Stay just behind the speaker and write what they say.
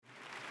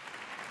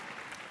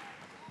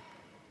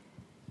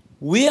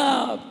We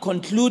are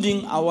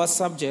concluding our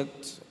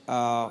subject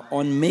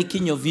on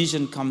making your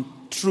vision come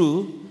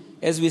true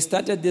as we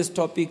started this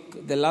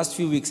topic the last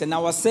few weeks. And I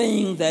was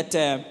saying that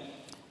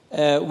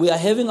we are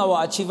having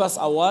our Achievers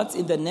Awards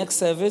in the next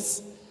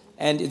service,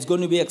 and it's going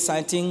to be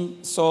exciting.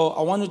 So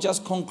I want to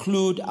just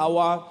conclude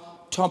our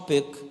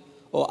topic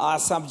or our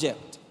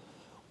subject.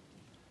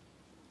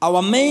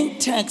 Our main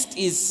text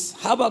is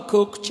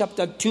Habakkuk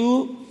chapter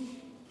 2,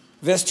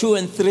 verse 2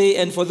 and 3.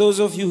 And for those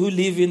of you who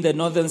live in the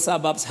northern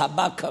suburbs,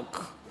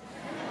 Habakkuk.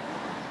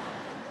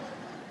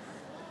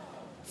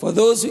 For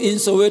those in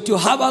Soweto,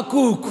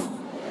 Habakkuk.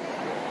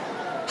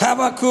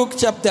 Habakkuk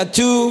chapter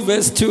 2,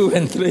 verse 2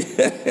 and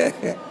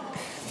 3.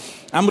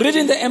 I'm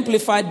reading the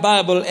Amplified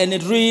Bible, and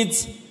it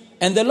reads,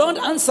 "And the Lord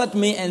answered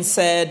me and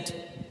said,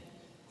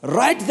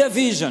 write the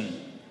vision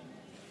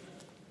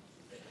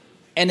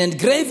and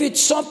engrave it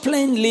so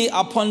plainly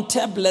upon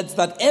tablets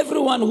that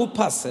everyone who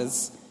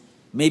passes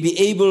may be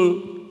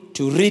able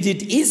to read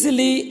it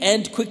easily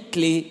and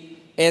quickly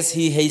as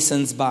he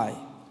hastens by.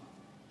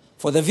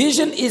 For the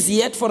vision is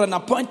yet for an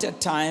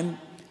appointed time,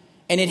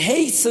 and it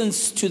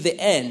hastens to the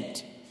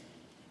end.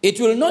 It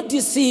will not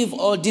deceive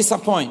or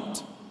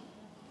disappoint.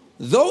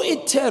 Though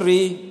it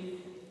tarry,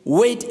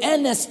 wait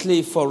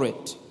earnestly for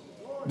it,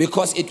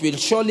 because it will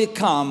surely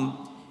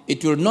come.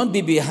 It will not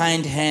be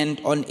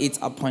behindhand on its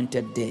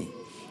appointed day."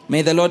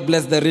 May the Lord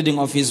bless the reading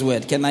of his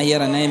word. Can I hear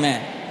an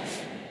amen?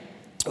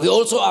 We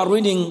also are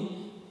reading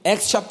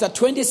Acts chapter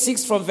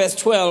 26 from verse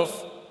 12.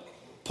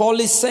 Paul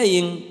is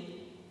saying,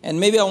 and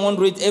maybe I won't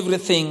read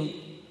everything.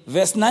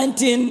 Verse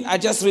 19, I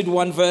just read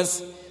one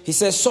verse. He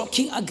says, "So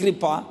King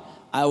Agrippa,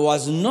 I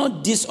was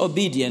not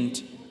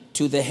disobedient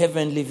to the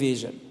heavenly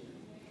vision."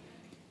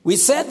 We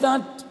said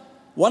that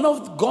one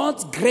of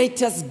God's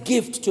greatest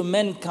gifts to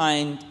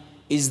mankind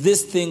is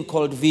this thing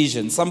called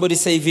vision. Somebody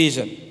say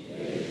vision.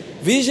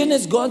 Vision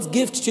is God's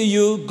gift to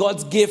you,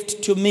 God's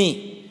gift to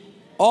me.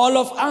 All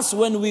of us,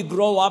 when we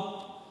grow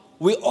up,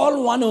 we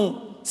all want to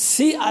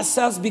see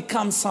ourselves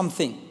become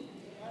something.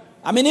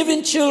 I mean,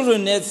 even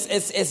children,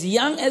 as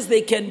young as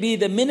they can be,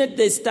 the minute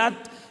they start,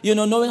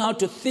 knowing how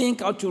to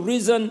think, how to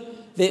reason,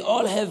 they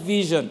all have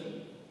vision.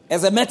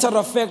 As a matter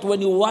of fact,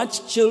 when you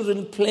watch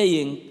children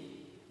playing,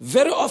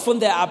 very often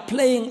they are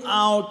playing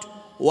out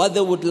what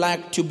they would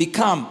like to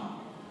become.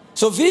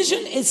 So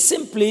vision is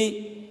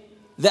simply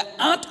the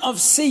art of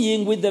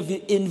seeing with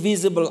the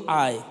invisible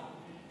eye.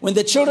 When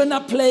the children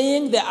are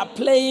playing, they are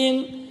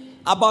playing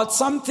about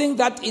something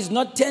that is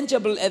not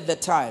tangible at the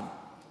time.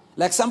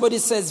 Like somebody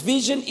says,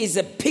 vision is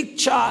a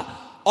picture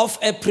of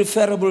a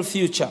preferable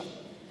future.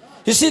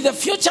 You see, the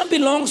future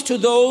belongs to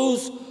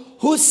those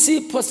who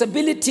see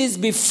possibilities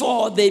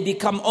before they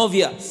become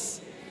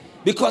obvious.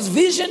 Because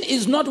vision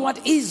is not what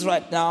is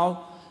right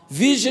now.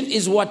 Vision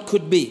is what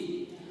could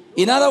be.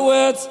 In other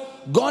words,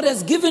 God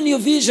has given you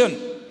vision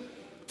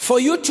for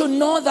you to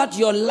know that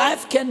your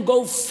life can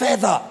go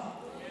further.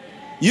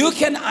 You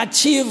can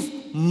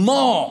achieve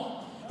more.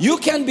 You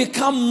can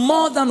become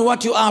more than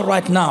what you are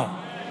right now.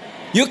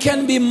 You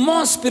can be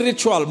more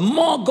spiritual,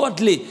 more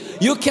godly.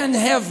 You can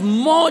have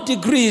more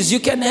degrees. You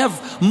can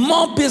have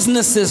more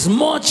businesses,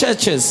 more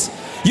churches.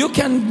 You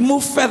can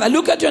move further.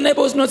 Look at your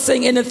neighbor who's not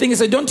saying anything. He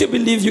said, "Don't you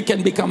believe you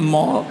can become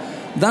more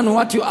than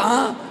what you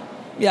are?"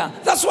 Yeah,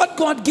 that's what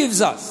God gives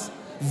us.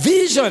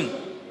 Vision.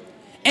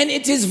 And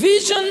it is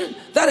vision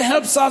that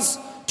helps us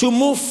to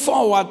move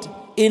forward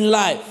in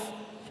life.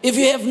 If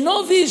you have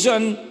no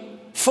vision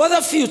for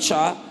the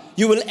future,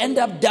 you will end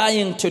up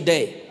dying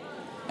today.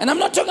 And I'm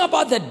not talking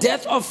about the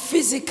death of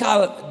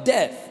physical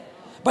death,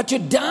 but you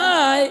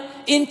die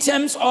in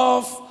terms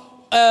of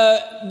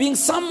being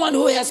someone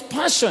who has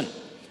passion,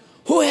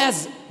 who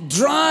has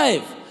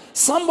drive,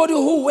 somebody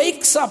who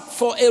wakes up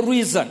for a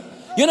reason.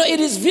 It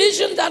is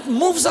vision that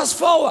moves us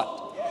forward.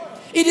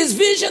 It is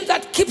vision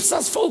that keeps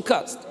us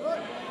focused.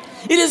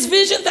 It is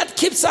vision that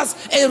keeps us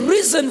a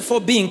reason for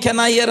being. Can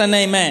I hear an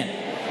amen?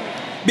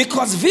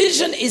 Because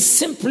vision is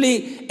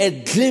simply a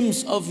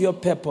glimpse of your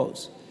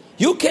purpose.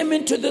 You came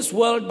into this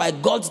world by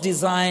God's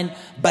design,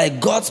 by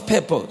God's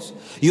purpose.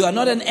 You are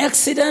not an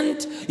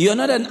accident. You are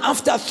not an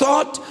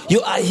afterthought.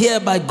 You are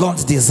here by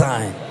God's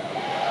design.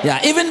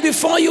 Yeah, even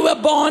before you were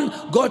born,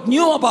 God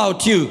knew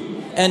about you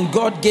and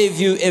God gave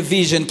you a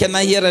vision. Can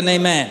I hear an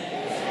amen?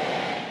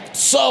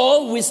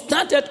 So we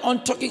started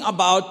on talking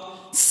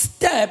about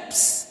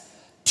steps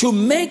to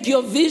make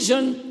your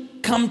vision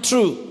come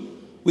true.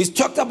 We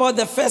talked about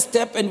the first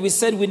step, and we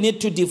said we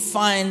need to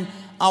define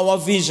our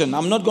vision.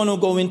 I'm not going to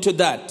go into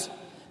that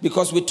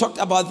because we talked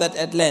about that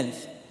at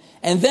length.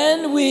 And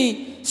then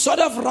we sort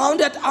of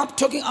rounded up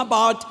talking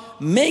about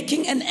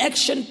making an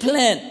action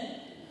plan.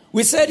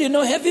 We said,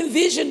 having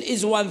vision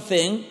is one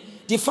thing,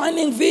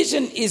 defining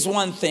vision is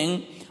one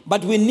thing,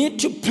 but we need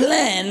to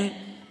plan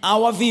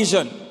our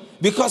vision,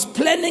 because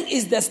planning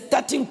is the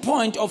starting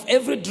point of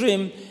every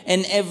dream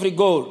and every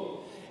goal.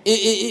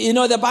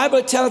 The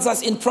Bible tells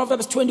us in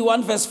Proverbs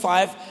 21 verse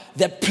 5,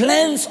 the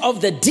plans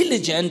of the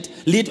diligent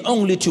lead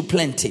only to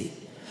plenty.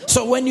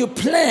 So when you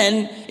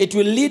plan, it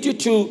will lead you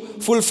to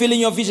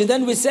fulfilling your vision.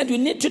 Then we said we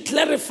need to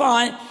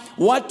clarify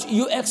what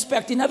you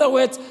expect. In other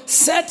words,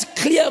 set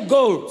clear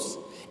goals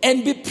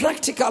and be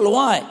practical.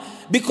 Why?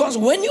 Because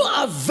when you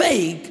are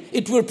vague,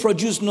 it will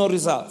produce no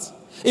results.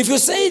 If you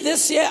say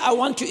this year, I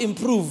want to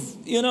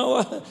improve, you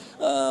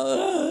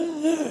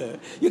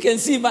can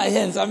see my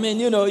hands. I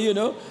mean,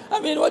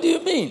 what do you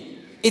mean?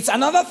 It's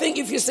another thing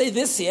if you say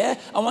this year,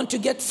 I want to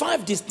get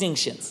 5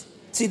 distinctions.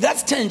 See,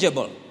 that's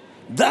tangible.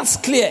 That's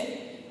clear.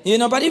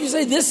 But if you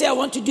say this year, I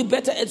want to do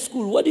better at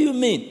school, what do you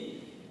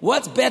mean?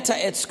 What's better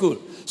at school?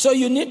 So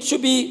you need to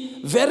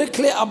be very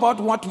clear about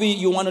what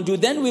you want to do.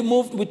 Then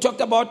we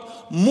talked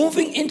about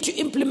moving into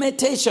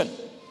implementation.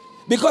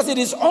 Because it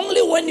is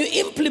only when you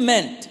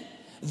implement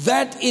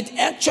that it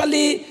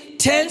actually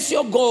turns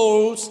your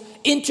goals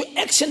into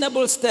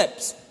actionable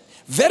steps.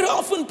 Very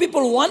often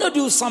people want to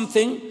do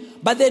something,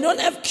 but they don't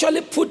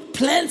actually put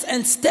plans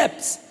and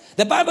steps.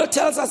 The Bible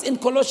tells us in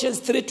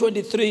Colossians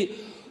 3:23,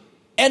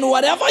 and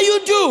whatever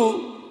you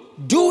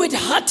do it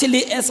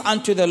heartily as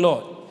unto the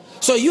Lord.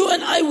 So you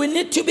and I, we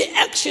need to be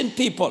action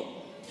people.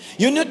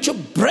 You need to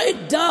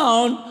break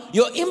down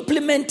your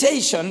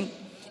implementation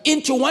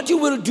into what you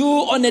will do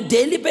on a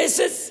daily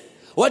basis,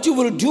 what you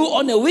will do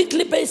on a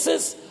weekly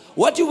basis,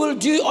 what you will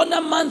do on a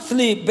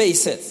monthly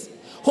basis.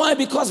 Why?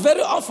 Because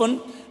very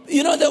often,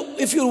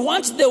 if you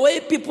watch the way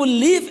people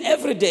live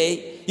every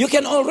day, you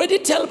can already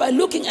tell by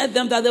looking at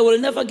them that they will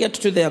never get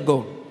to their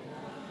goal.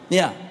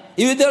 Yeah,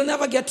 they'll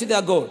never get to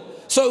their goal.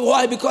 So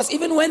why? Because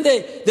even when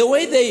the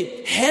way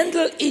they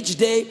handle each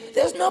day,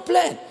 there's no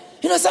plan.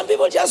 Some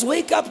people just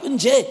wake up in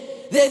jail.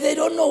 They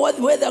don't know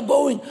where they're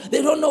going.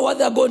 They don't know what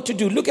they're going to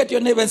do. Look at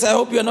your neighbor and say, I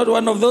hope you're not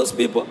one of those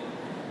people.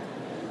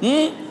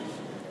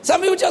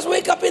 Some people just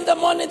wake up in the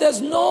morning.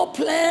 There's no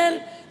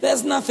plan.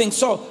 There's nothing.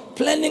 So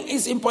planning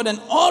is important.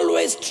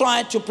 Always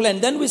try to plan.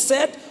 Then we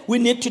said we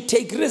need to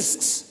take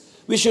risks.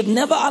 We should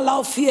never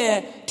allow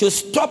fear to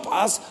stop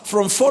us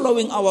from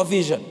following our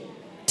vision.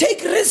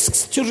 Take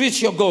risks to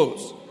reach your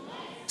goals.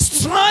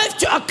 Strive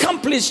to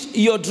accomplish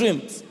your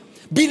dreams.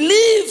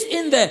 Believe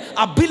in the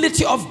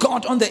ability of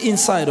God on the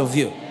inside of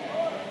you.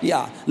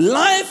 Yeah.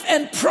 Life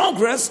and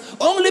progress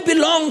only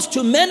belongs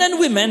to men and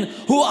women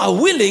who are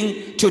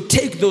willing to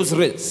take those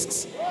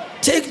risks.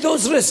 Take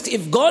those risks.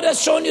 If God has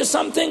shown you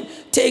something,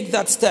 take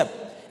that step.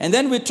 And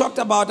then we talked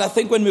about, I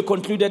think when we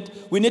concluded,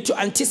 we need to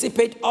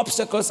anticipate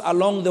obstacles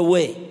along the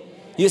way.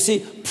 You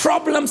see,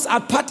 problems are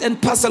part and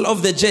parcel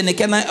of the journey.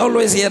 Can I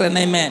always hear an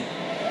amen?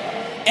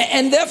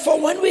 And therefore,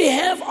 when we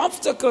have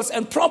obstacles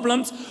and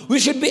problems, we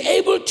should be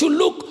able to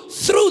look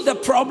through the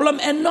problem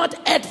and not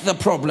at the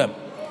problem.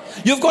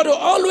 You've got to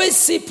always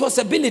see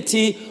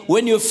possibility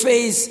when you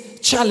face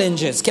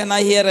challenges. Can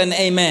I hear an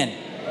amen?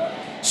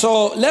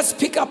 So let's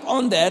pick up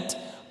on that.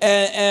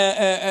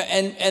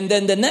 And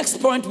then the next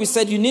point, we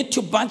said you need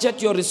to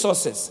budget your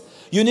resources.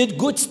 You need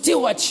good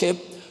stewardship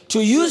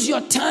to use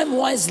your time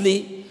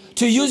wisely,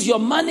 to use your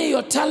money,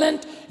 your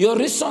talent, your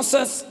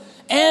resources,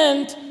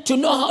 and to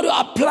know how to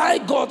apply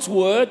God's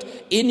word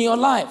in your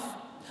life.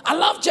 I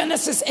love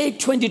Genesis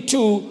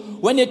 8:22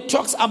 when it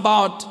talks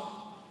about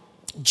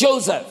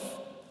Joseph.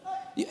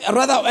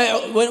 Rather,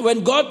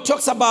 when God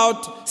talks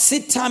about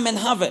seed time and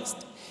harvest,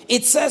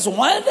 it says,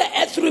 while the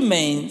earth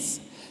remains,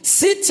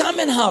 seed time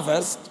and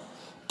harvest,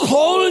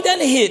 cold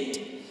and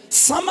heat,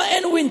 summer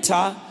and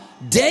winter,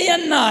 day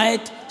and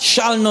night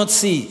shall not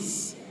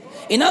cease.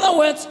 In other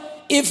words,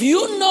 if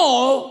you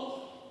know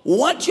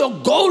what your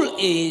goal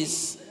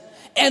is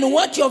and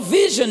what your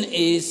vision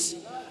is,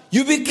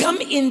 you become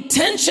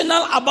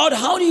intentional about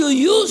how do you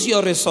use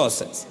your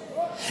resources.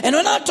 And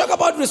when I talk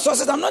about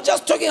resources, I'm not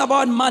just talking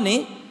about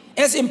money,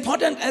 as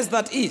important as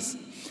that is,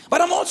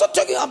 but I'm also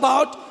talking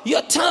about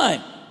your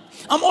time.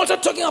 I'm also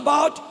talking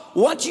about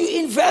what you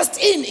invest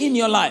in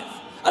your life.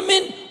 I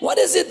mean, what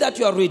is it that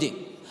you are reading?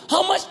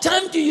 How much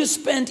time do you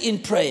spend in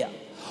prayer?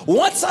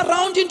 What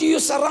surrounding do you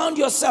surround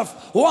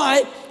yourself?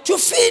 Why? To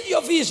feed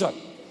your vision.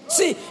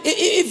 See,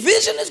 if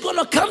vision is going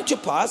to come to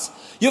pass,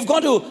 you've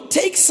got to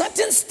take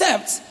certain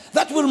steps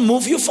that will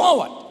move you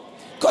forward.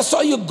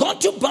 So you've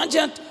got to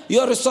budget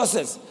your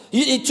resources.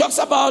 It talks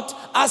about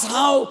us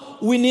how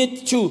we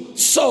need to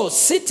sow.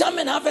 Seed time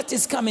and harvest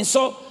is coming.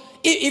 So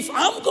if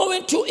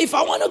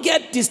I want to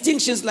get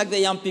distinctions like the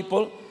young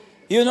people,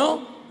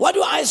 what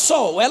do I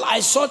sow? Well, I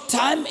sow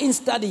time in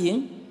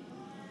studying.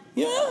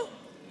 Yeah.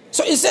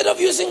 So instead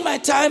of using my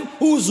time,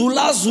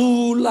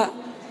 zula.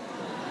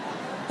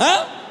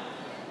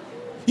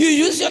 You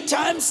use your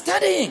time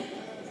studying.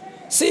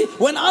 See,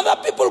 when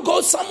other people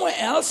go somewhere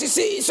else, you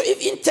see, so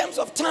if in terms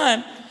of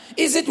time,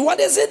 what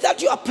is it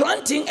that you are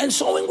planting and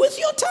sowing with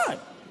your time?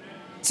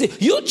 See,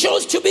 you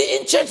chose to be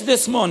in church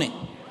this morning.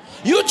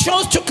 You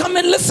chose to come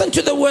and listen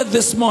to the word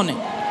this morning.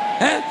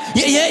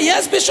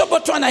 Yes, Bishop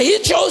Botwana, he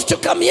chose to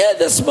come here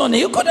this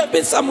morning. You could have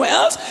been somewhere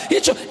else.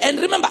 And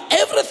remember,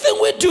 everything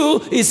we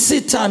do is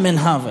seed time and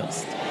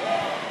harvest.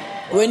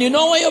 When you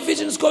know where your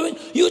vision is going,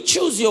 you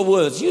choose your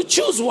words. You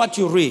choose what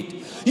you read.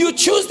 You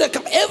choose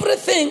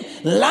everything.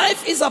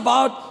 Life is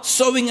about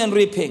sowing and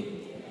reaping.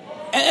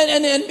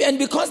 And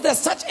because there's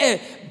such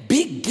a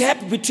big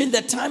gap between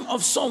the time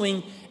of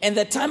sowing and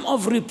the time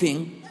of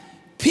reaping,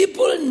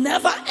 people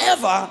never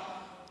ever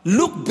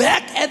look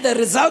back at the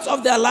results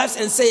of their lives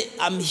and say,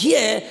 I'm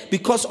here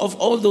because of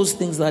all those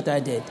things that I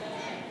did.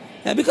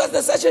 Yeah, because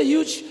there's such a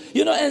huge,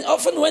 and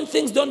often when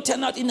things don't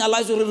turn out in our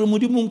lives, what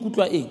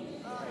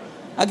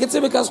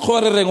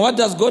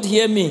does God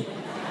hear me?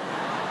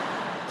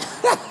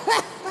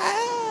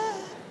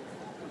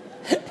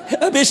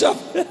 Bishop,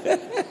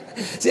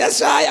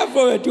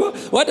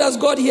 what does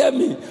God hear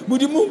me?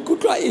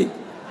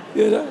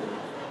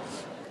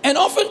 And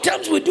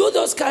oftentimes we do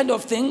those kind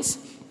of things,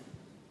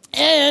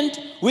 and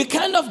we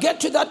kind of get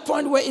to that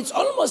point where it's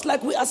almost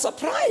like we are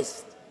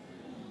surprised.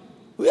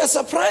 We are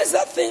surprised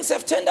that things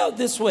have turned out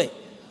this way.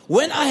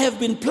 When I have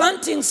been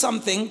planting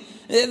something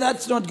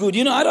that's not good.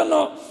 I don't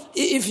know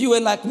if you were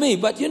like me,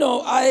 but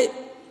I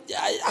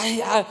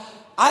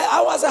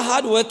was a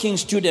hard-working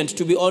student,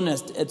 to be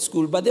honest, at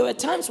school. But there were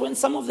times when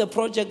some of the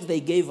projects they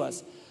gave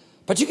us,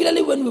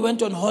 particularly when we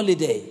went on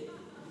holiday,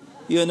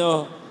 I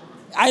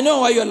know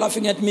why you're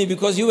laughing at me,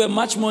 because you were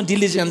much more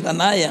diligent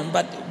than I am.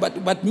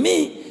 But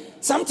me,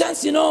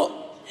 sometimes,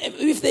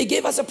 if they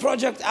gave us a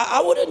project,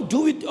 I wouldn't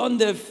do it on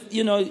the,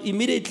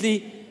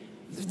 immediately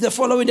the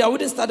following day. I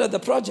wouldn't start on the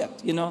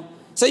project,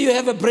 So you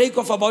have a break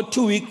of about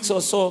 2 weeks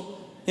or so.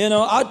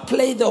 I'd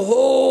play the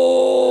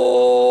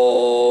whole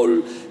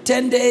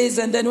 10 days,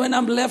 and then when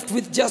I'm left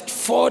with just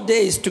 4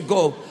 days to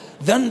go,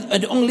 then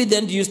and only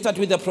then do you start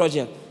with the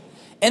project.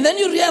 And then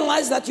you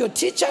realize that your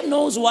teacher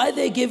knows why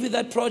they gave you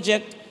that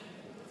project,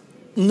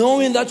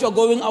 knowing that you're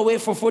going away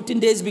for 14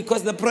 days,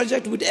 because the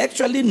project would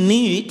actually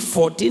need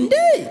 14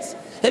 days.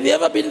 Have you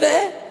ever been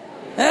there?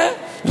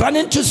 Run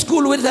into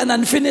school with an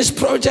unfinished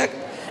project.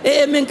 So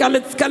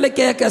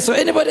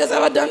anybody has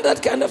ever done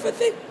that kind of a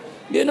thing?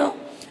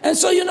 And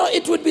so,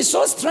 it would be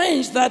so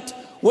strange that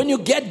when you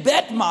get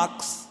bad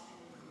marks,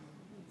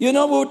 we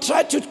would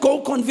try to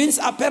go convince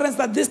our parents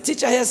that this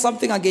teacher has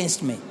something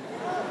against me.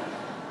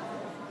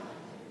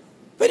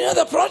 But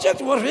the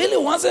project really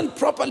wasn't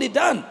properly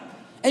done.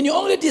 And you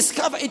only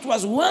discover it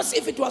was worse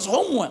if it was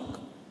homework.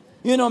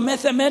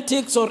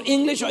 Mathematics or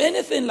English or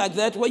anything like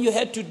that, where you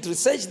had to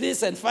research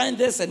this and find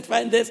this and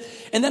find this.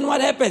 And then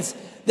what happens?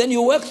 Then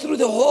you work through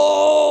the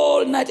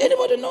whole night.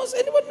 Anybody knows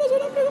what I'm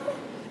talking about?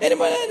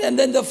 Anybody? And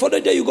then the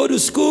following day you go to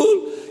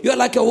school, you're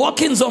like a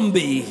walking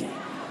zombie.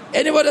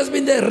 Anybody has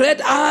been there? Red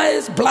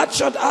eyes,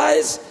 bloodshot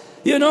eyes,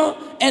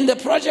 and the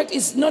project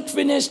is not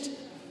finished.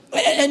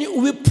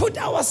 And we put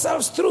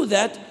ourselves through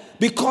that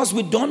because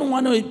we don't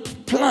want to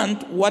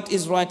plant what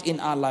is right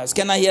in our lives.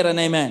 Can I hear an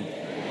amen?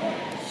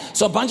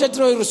 So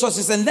budgetary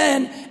resources, and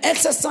then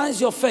exercise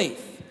your faith.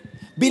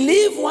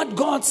 Believe what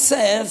God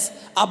says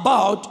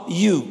about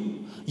you.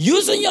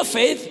 Using your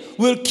faith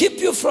will keep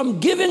you from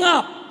giving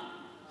up.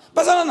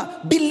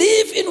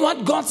 Believe in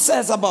what God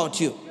says about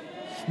you.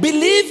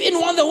 Believe in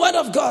what the Word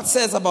of God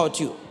says about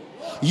you.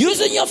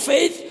 Using your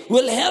faith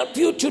will help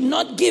you to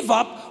not give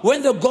up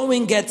when the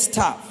going gets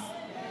tough.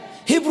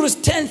 Hebrews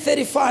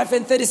 10:35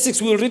 and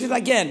 36. We'll read it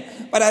again,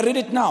 but I read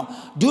it now.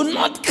 Do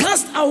not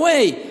cast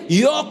away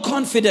your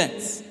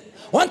confidence.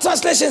 One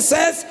translation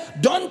says,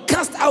 don't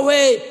cast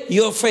away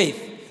your faith.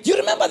 Do you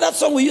remember that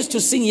song we used to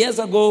sing years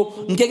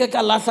ago? You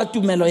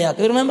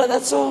remember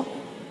that song?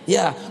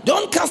 Yeah.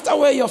 Don't cast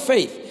away your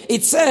faith.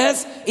 It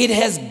says it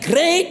has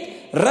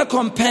great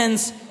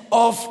recompense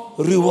of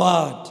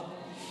reward.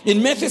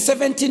 In Matthew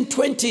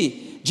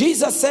 17:20,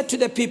 Jesus said to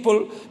the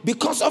people,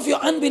 because of your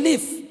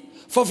unbelief,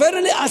 for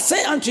verily I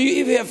say unto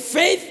you, if you have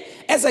faith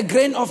as a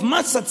grain of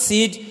mustard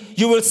seed,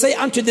 you will say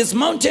unto this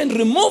mountain,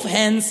 remove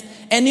hence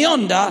and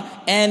yonder,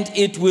 and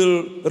it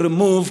will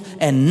remove,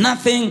 and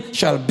nothing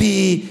shall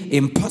be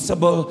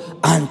impossible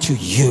unto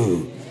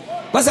you.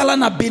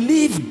 Bazalana,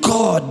 believe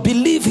God,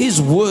 believe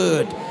His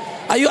word.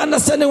 Are you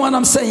understanding what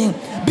I'm saying?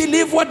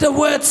 Believe what the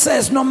word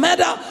says. No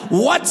matter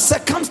what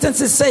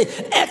circumstances say,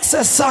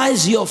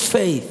 exercise your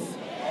faith.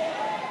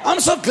 I'm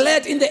so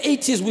glad in the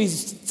 80s we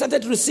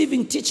started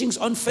receiving teachings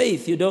on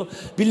faith,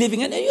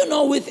 believing. And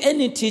with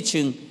any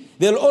teaching,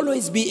 there'll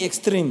always be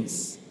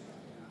extremes.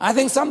 I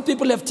think some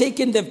people have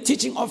taken the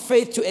teaching of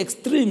faith to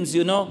extremes,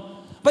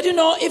 But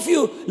if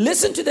you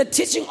listen to the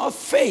teaching of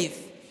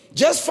faith,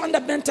 just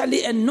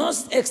fundamentally and no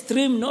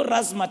extreme, no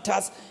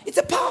razzmatazz, it's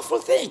a powerful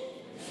thing.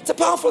 It's a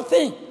powerful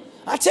thing.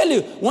 I tell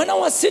you, when I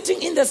was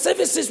sitting in the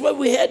services where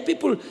we had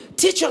people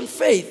teach on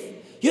faith,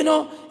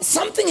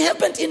 something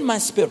happened in my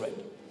spirit.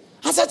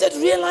 I started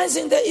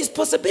realizing there is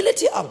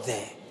possibility out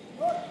there.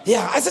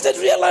 Yeah, I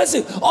started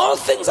realizing all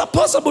things are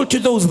possible to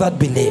those that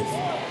believe.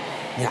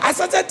 Yeah, I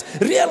started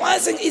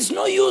realizing it's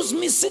no use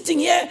me sitting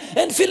here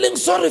and feeling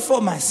sorry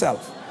for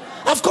myself.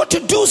 I've got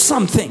to do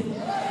something.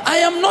 I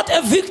am not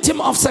a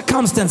victim of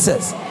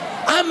circumstances.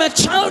 I'm a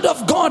child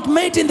of God,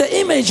 made in the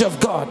image of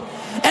God.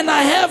 And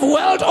I have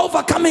world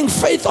overcoming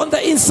faith on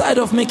the inside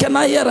of me. Can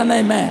I hear an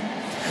amen?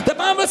 The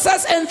Bible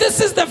says, and this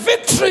is the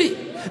victory.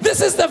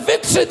 This is the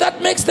victory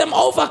that makes them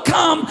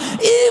overcome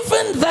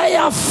even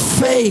their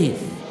faith.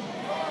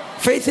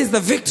 Faith is the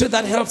victory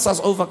that helps us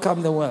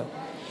overcome the world.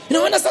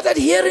 When I started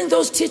hearing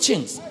those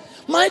teachings,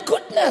 my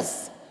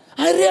goodness,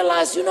 I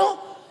realized,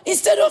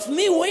 Instead of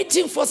me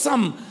waiting for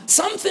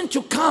something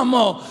to come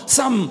or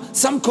some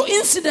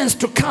coincidence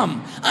to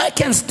come, I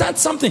can start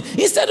something.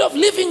 Instead of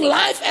living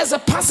life as a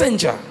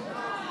passenger,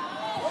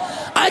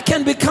 I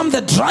can become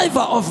the driver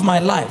of my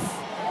life.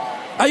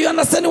 Are you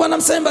understanding what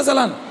I'm saying,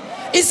 Bazalwane?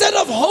 Instead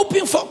of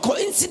hoping for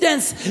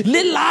coincidence,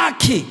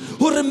 lucky,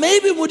 or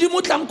maybe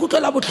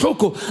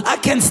I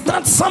can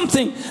start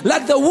something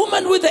like the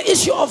woman with the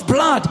issue of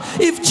blood.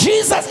 If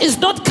Jesus is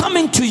not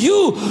coming to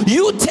you,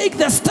 you take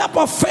the step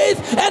of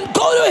faith and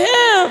go to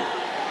him.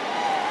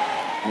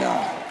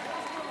 Yeah.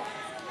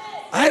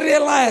 I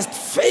realized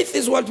faith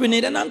is what we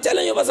need. And I'm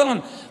telling you,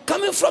 Bazalwane,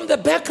 coming from the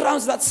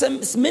backgrounds that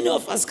many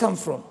of us come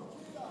from,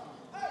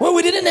 where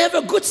we didn't have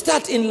a good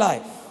start in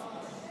life.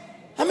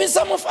 I mean,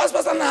 some of us,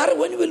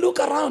 when we look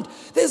around,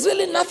 there's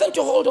really nothing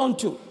to hold on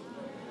to.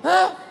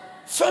 Huh?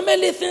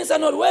 Family things are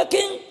not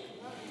working.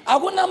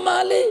 Aguna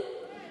mali.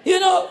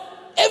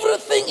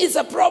 Everything is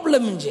a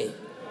problem, Jay.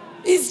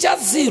 It's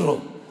just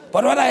zero.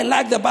 But what I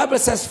like, the Bible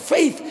says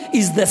faith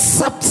is the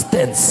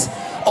substance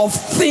of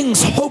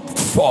things hoped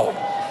for.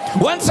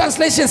 One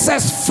translation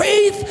says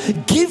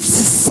faith gives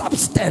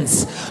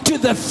substance to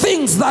the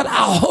things that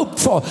are hoped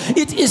for.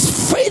 It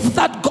is faith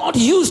that God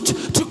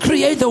used to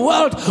create the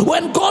world.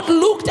 When God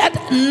looked at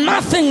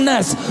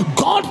nothingness,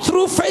 God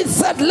through faith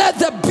said, let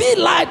there be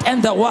light,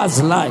 and there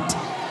was light.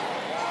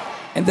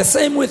 And the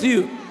same with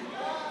you.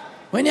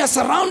 When you're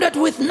surrounded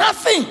with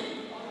nothing,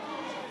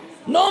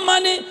 no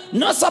money,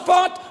 no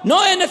support,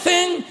 no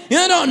anything,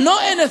 no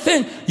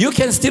anything, you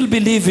can still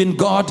believe in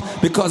God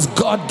because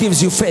God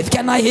gives you faith.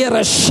 Can I hear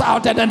a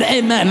shout and an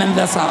amen in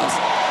this house?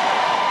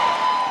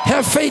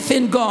 Have faith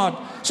in God.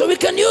 So we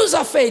can use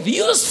our faith.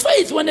 Use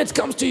faith when it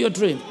comes to your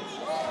dream.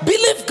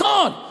 Believe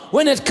God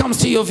when it comes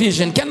to your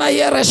vision. Can I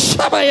hear a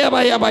shaba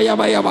yaba yaba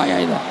yaba yaba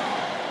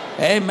yaba?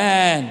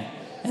 Amen.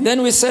 And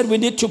then we said we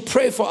need to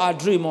pray for our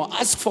dream or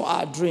ask for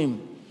our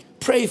dream.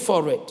 Pray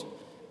for it.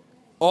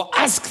 Or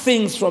ask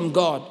things from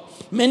God.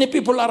 Many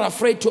people are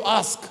afraid to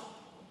ask.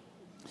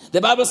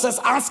 The Bible says,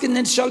 ask and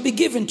it shall be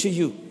given to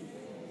you.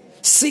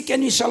 Seek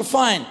and you shall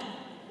find.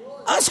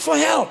 Ask for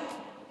help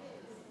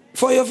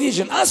for your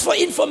vision. Ask for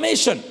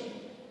information.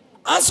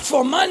 Ask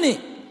for money,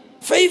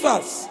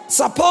 favors,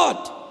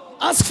 support.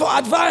 Ask for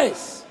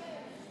advice.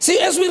 See,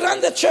 as we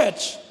run the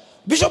church,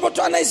 Bishop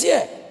Otwana is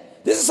here.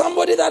 This is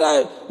somebody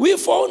that we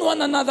phone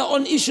one another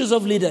on issues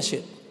of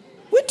leadership.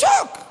 We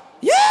talk.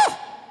 Yeah.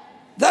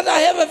 That I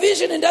have a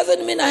vision, it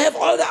doesn't mean I have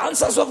all the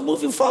answers of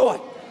moving forward.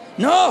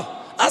 No.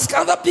 Ask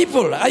other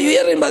people. Are you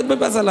hearing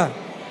Bazalwane?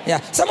 Yeah.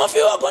 Some of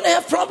you are going to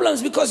have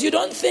problems because you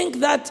don't think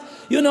that,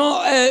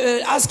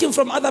 asking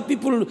from other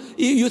people,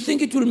 you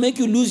think it will make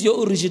you lose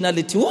your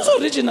originality. Who's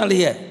original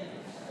here?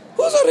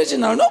 Who's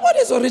original?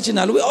 Nobody's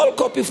original. We all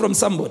copy from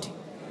somebody.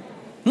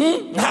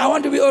 I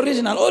want to be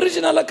original.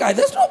 Original guy.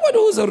 There's nobody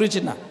who's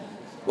original.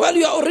 Well,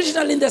 you are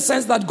original in the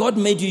sense that God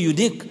made you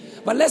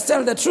unique. But let's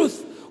tell the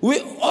truth.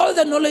 All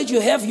the knowledge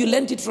you have, you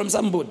learned it from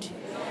somebody.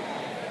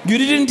 You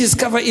didn't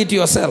discover it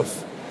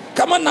yourself.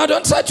 Come on now,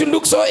 don't try to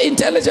look so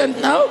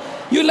intelligent now.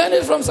 You learned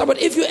it from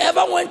somebody. If you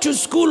ever went to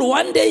school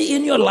one day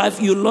in your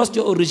life, you lost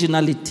your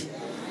originality.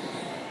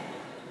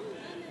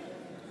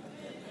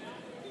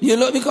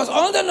 Because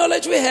all the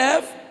knowledge we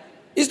have,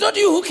 it's not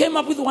you who came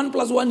up with 1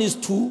 + 1 is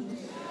 2.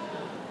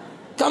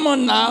 Come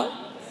on now.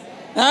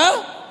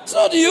 Huh? It's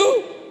not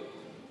you.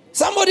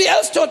 Somebody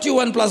else taught you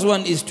 1 +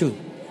 1 is 2.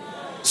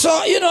 So,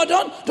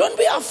 don't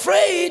be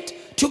afraid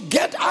to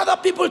get other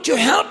people to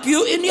help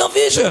you in your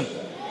vision.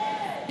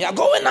 Yeah,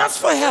 go and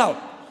ask for help.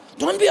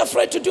 Don't be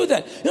afraid to do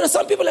that.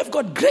 Some people have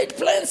got great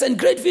plans and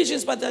great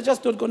visions, but they're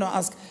just not going to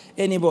ask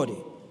anybody.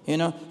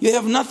 You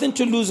have nothing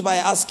to lose by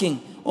asking,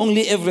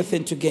 only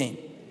everything to gain.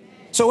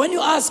 So when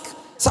you ask,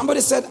 somebody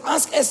said,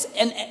 ask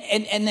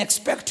and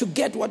expect to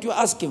get what you're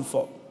asking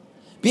for.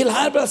 Bill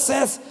Hybels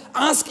says,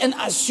 ask and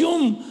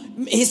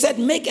assume. He said,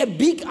 make a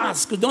big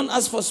ask. Don't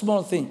ask for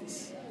small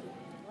things.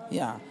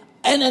 Yeah.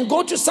 And then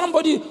go to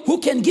somebody who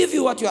can give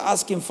you what you're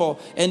asking for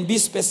and be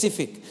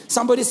specific.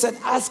 Somebody said,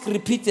 ask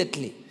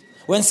repeatedly.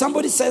 When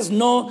somebody says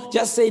no,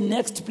 just say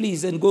next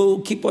please and go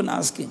keep on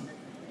asking.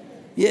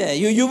 Yeah,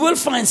 you will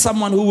find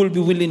someone who will be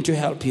willing to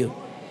help you.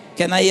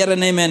 Can I hear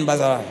an amen,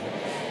 Bazalwane?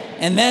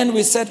 And then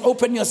we said,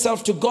 open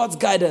yourself to God's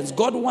guidance.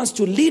 God wants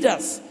to lead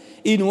us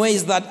in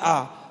ways that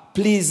are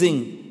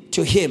pleasing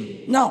to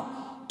him.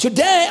 Now,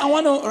 today I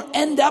want to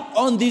end up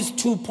on these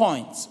 2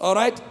 points, all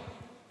right?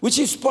 Which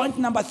is point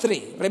number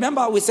 3.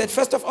 Remember, we said,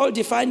 first of all,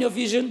 define your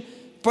vision.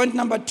 Point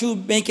number 2,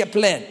 make a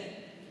plan.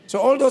 So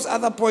all those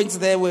other points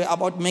there were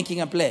about making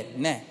a plan.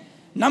 Nah.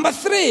 Number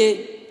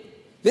 3,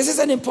 this is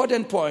an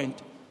important point.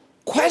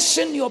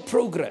 Question your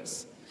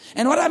progress.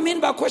 And what I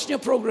mean by question your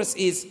progress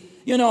is,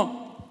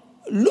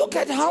 look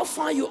at how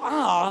far you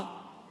are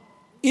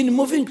in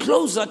moving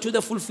closer to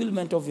the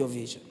fulfillment of your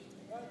vision.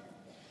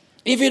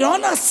 If you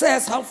don't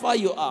assess how far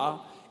you are,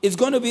 it's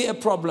going to be a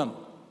problem.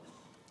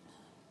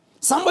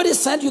 Somebody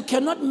said you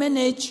cannot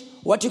manage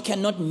what you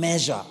cannot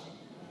measure.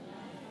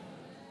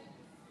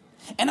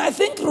 And I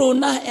think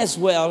Rona as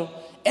well,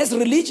 as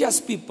religious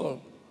people,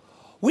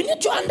 We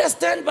need to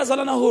understand,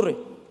 Bazalana Hore,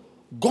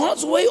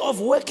 God's way of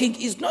working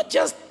is not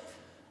just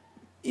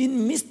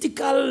in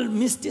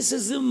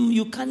mysticism.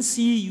 You can't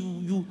see,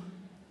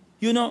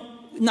 you know.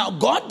 Now,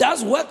 God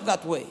does work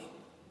that way.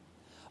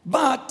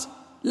 But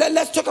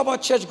let's talk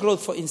about church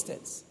growth, for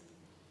instance.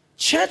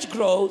 Church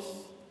growth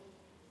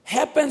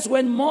happens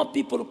when more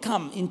people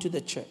come into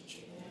the church.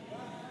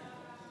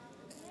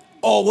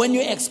 Or when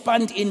you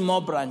expand in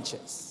more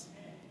branches.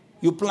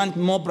 You plant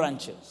more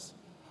branches.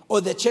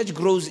 Or the church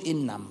grows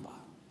in number.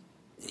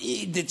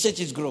 The church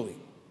is growing.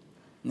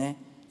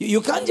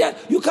 You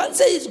can't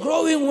say it's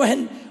growing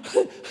when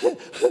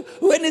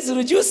it's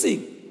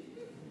reducing.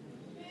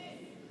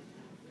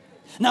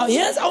 Now,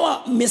 here's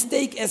our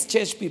mistake as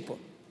church people,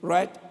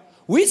 right?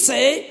 We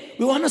say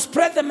we want to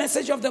spread the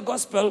message of the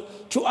gospel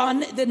to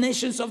the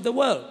nations of the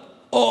world.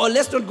 Or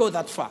let's not go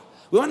that far.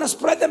 We want to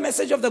spread the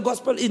message of the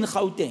gospel in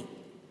Gauteng.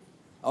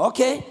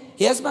 Okay,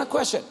 here's my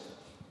question.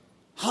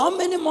 How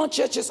many more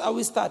churches are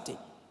we starting?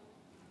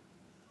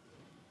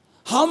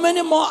 How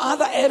many more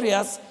other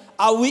areas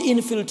are we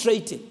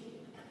infiltrating?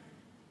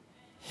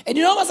 And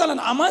you know what,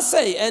 I must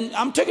say, and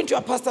I'm talking to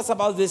our pastors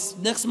about this,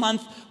 next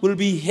month we'll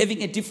be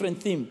having a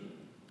different theme.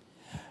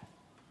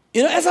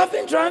 You know, as I've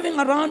been driving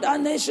around our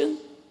nation,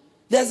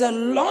 there's a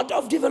lot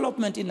of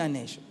development in our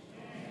nation.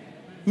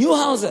 New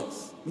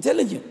houses, I'm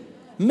telling you,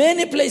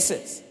 many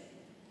places.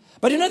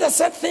 But you know the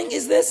sad thing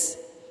is this,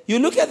 you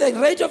look at the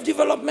rate of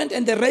development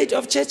and the rate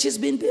of churches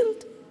being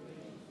built,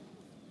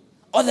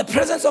 or the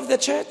presence of the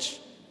church,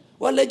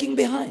 we're lagging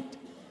behind.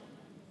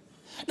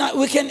 Now,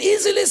 we can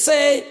easily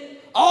say,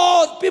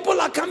 oh, people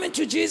are coming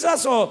to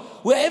Jesus, or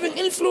we're having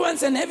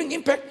influence and having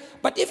impact.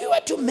 But if you were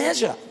to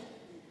measure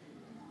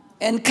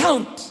and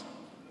count,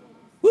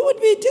 we would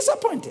be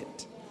disappointed.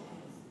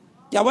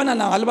 You don't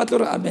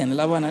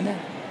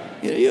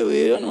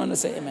want to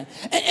say amen.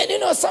 And you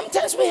know,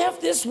 sometimes we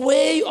have this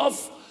way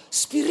of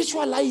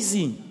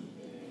spiritualizing.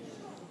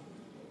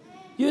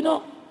 You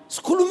know,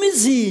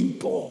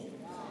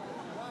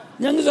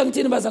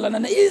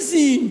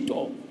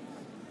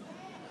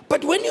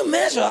 but when you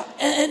measure,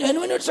 and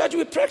when you try to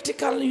be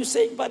practical, you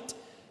say, but,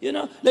 you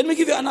know, let me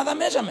give you another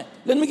measurement.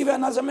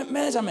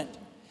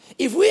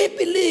 If we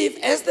believe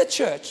as the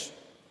church,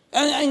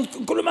 as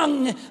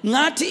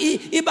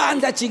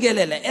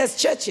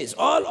churches,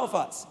 all of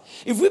us,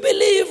 if we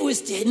believe we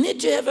still need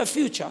to have a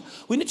future,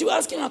 we need to be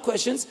asking our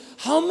questions,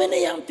 how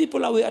many young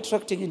people are we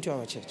attracting into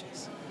our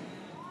churches?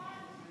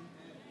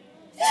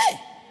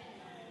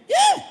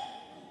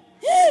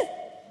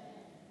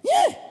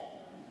 Yeah.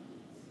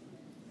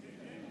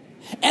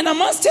 And I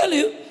must tell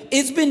you,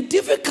 it's been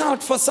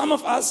difficult for some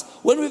of us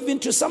when we've been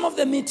to some of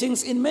the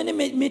meetings, in many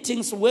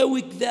meetings where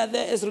they're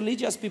there as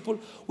religious people.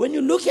 When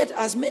you look at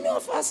us, many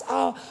of us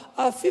are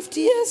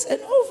 50 years and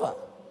over.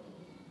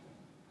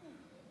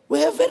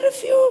 We have very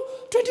few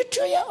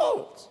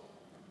 22-year-olds.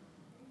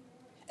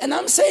 And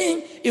I'm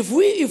saying, if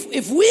we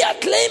are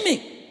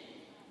claiming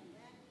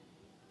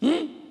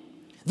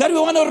that we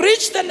want to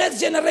reach the next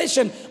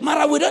generation,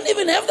 Mara, we don't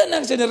even have the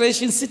next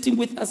generation sitting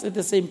with us at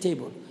the same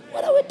table.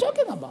 What are we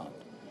talking about?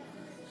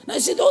 Now, you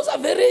see, those are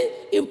very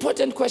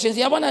important questions.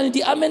 Because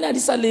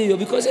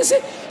you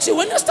see,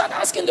 when you start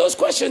asking those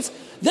questions,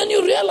 then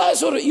you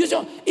realize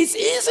it's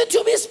easy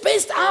to be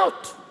spaced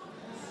out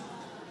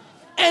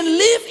and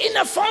live in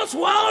a false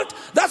world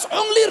that's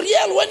only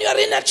real when you're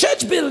in a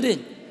church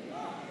building.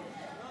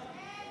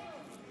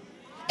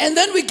 And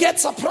then we get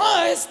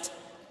surprised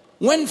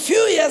when few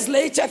years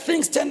later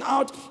things turn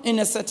out in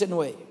a certain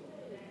way.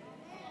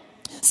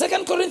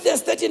 2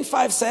 Corinthians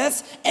 13:5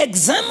 says,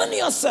 examine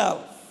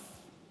yourself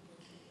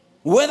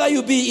whether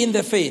you be in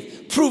the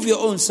faith. Prove your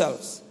own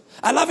selves.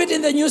 I love it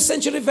in the New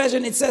Century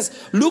Version. It says,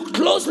 look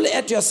closely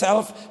at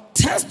yourself,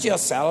 test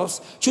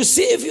yourselves to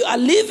see if you are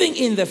living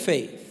in the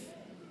faith.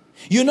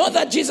 You know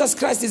that Jesus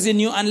Christ is in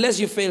you unless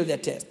you fail the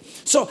test.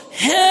 So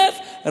have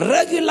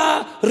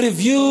regular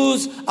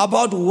reviews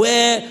about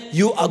where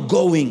you are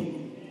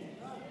going.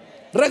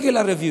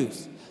 Regular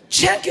reviews.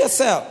 Check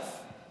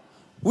yourself.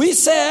 We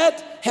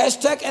said,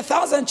 hashtag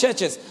 1,000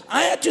 churches.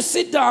 I had to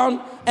sit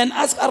down and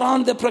ask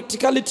around the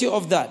practicality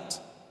of that.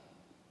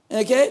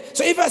 Okay?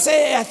 So if I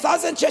say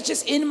 1,000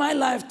 churches in my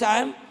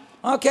lifetime,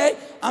 okay,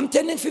 I'm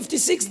turning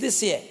 56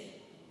 this year.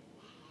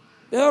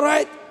 All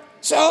right?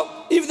 So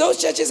if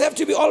those churches have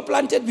to be all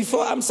planted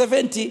before I'm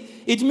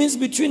 70, it means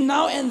between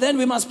now and then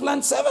we must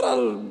plant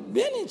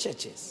many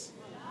churches.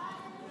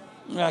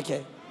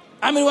 Okay.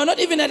 I mean, we're not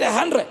even at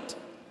 100.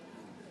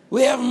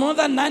 We have more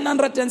than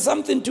 900 and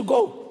something to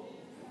go.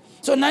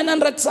 So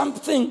 900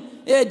 something,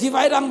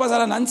 divide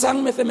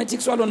nansang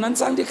mathematics walo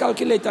nansang di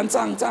calculate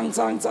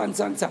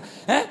nansang.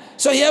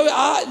 So here we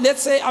are,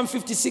 let's say I'm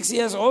 56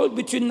 years old,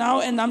 between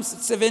now and I'm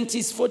 70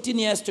 is 14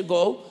 years to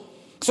go.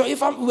 So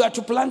if we are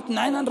to plant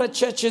 900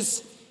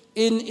 churches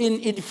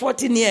in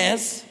 14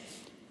 years,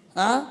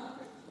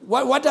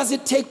 what does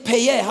it take per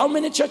year? How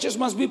many churches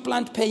must we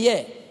plant per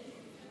year?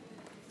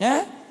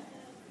 Yeah?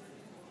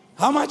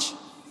 How much?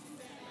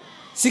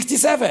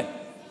 67.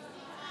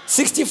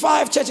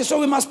 65 churches. So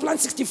we must plant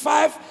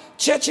 65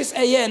 churches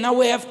a year. Now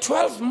we have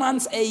 12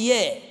 months a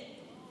year.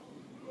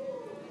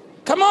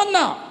 Come on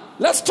now,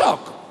 let's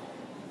talk.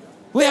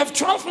 We have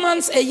 12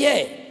 months a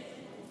year.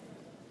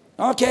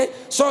 Okay,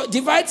 so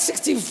divide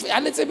 60,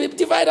 let's say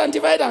divide and.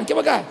 Give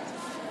a guy.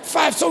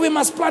 5, so we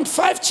must plant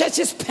 5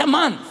 churches per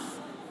month.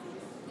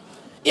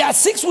 Yeah,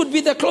 6 would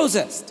be the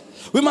closest.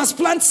 We must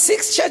plant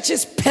 6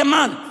 churches per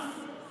month.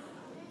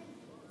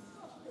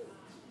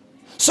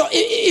 So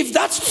if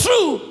that's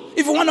true,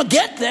 if we want to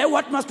get there,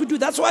 what must we do?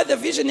 That's why the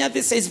vision here,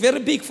 this is very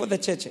big for the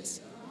churches.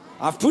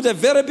 I've put a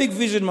very big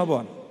vision, my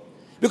boy.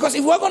 Because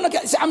if we're going to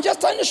get, see, I'm just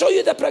trying to show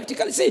you the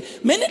practical. See,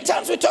 many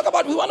times we talk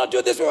about we want to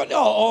do this. We want,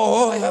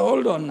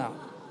 hold on now.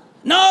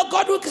 No,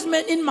 God works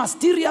in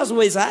mysterious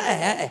ways.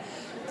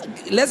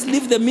 Let's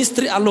leave the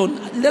mystery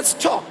alone. Let's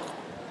talk.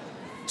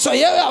 So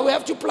here we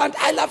have to plant.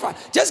 I love her.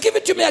 Just give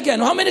it to me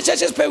again. How many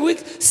churches per week?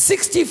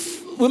 60.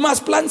 We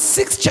must plant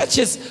 6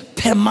 churches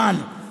per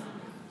month.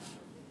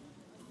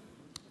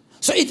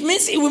 So it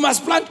means we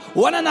must plant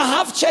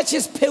 1.5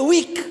 churches per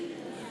week.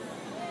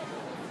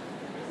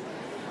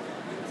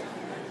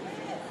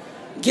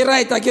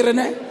 I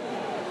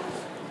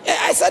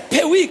said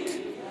per week.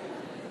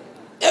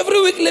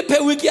 Every week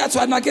per week, they are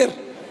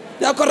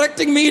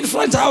correcting me in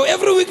front. How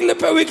every week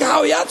per week,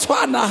 how?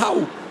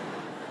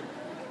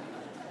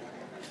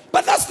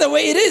 But that's the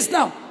way it is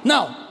now.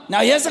 Now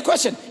here's the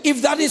question.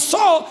 If that is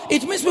so,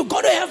 it means we've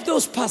got to have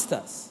those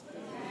pastors.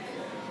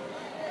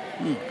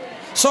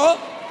 So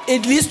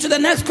it leads to the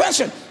next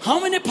question. How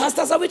many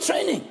pastors are we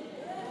training?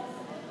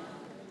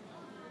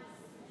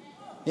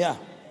 Yeah.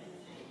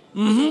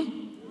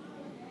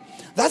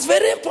 That's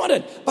very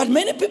important. But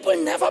many people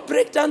never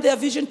break down their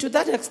vision to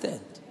that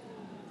extent.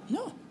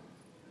 No.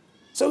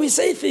 So we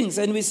say things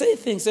and we say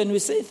things and we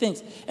say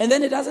things. And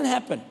then it doesn't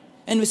happen.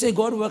 And we say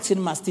God works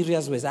in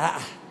mysterious ways.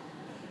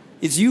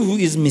 It's you who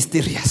is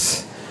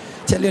mysterious.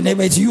 Tell your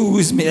neighbor, it's you who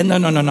is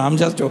mysterious. No, I'm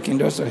just joking.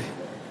 Don't say.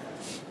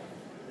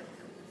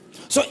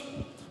 So,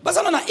 but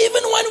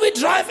even when we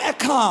drive a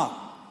car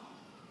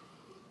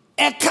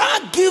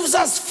gives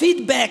us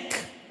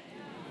feedback.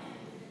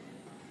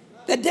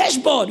 The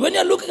dashboard, when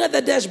you're looking at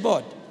the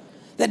dashboard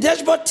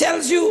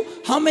tells you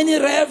how many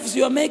revs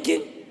you're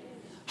making,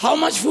 how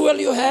much fuel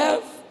you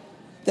have,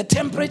 the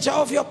temperature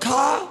of your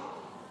car,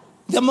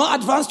 the more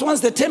advanced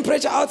ones, the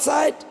temperature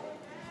outside.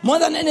 More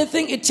than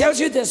anything, it tells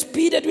you the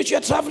speed at which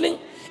you're traveling.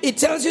 It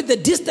tells you the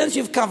distance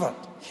you've covered.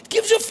 It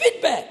gives you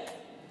feedback.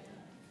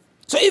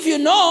 So if you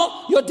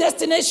know your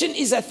destination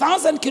is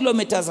 1,000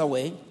 kilometers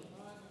away,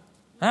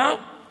 and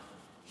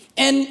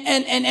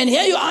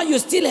here you are, you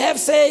still have,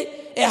 say,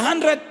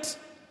 100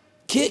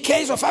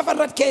 Ks or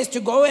 500 Ks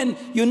to go, and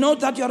you know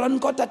that you're on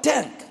quarter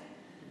tank.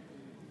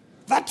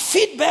 That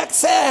feedback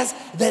says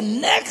the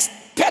next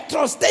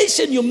petrol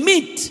station you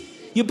meet,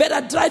 you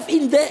better drive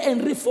in there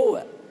and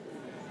refuel.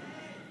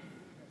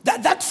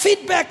 That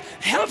feedback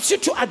helps you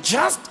to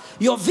adjust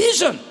your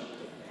vision,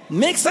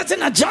 make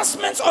certain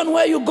adjustments on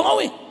where you're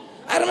going.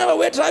 I remember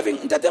we're driving.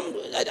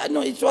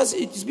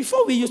 It's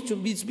before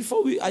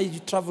I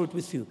traveled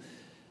with you.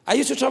 I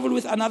used to travel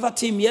with another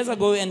team years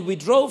ago, and we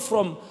drove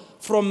from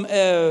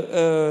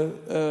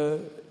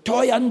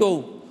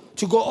Thohoyandou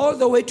to go all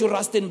the way to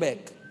Rustenburg.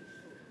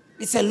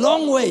 It's a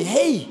long way.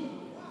 Hey,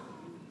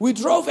 we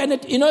drove, and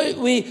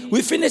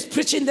we finished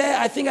preaching there.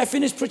 I think I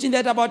finished preaching there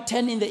at about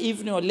 10 in the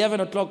evening or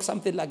 11 o'clock,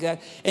 something like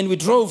that. And we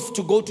drove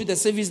to go to the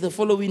service the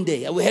following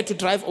day. We had to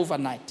drive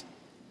overnight.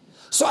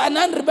 So, and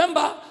I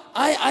remember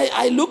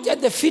I looked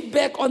at the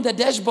feedback on the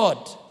dashboard.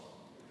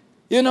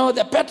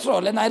 The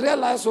petrol, and I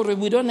realized,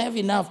 we don't have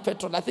enough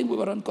petrol. I think we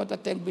were on quarter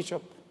tank,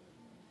 Bishop.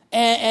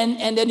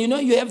 And then,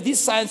 you have these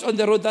signs on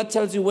the road that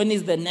tells you when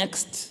is the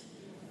next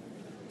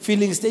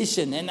filling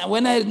station. And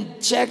when I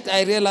checked,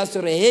 I realized,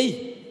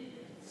 hey,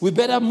 we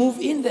better move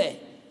in there.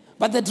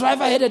 But the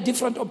driver had a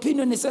different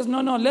opinion. He says,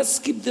 no, let's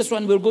skip this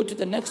one. We'll go to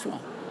the next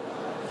one.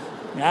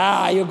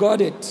 You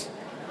got it.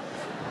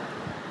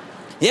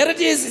 Here it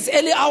is. It's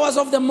early hours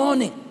of the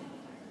morning.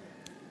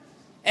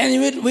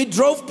 And we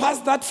drove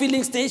past that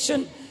filling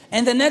station,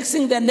 and the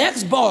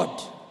next board,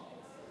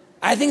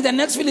 I think the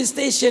next filling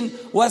station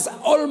was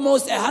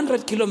almost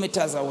 100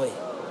 kilometers away.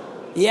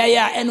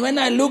 Yeah. And when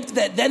I looked,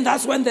 then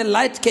that's when the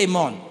light came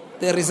on,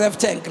 the reserve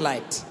tank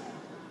light.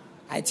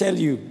 I tell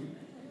you.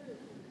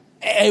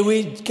 And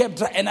we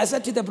kept, and I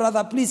said to the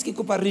brother, please,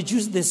 Kikupa,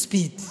 reduce the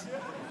speed.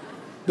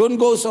 Don't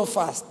go so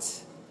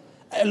fast.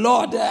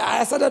 Lord,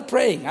 I started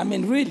praying.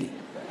 Really.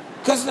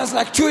 Because it was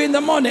like 2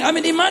 a.m.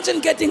 Imagine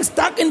getting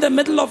stuck in the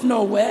middle of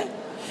nowhere.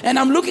 And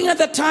I'm looking at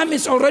the time.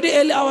 It's already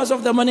early hours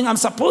of the morning. I'm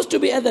supposed to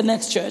be at the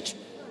next church.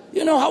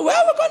 Where are we going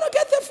to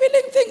get the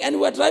filling thing? And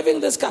we're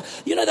driving this car.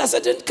 There's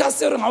certain cars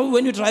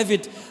when you drive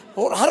it.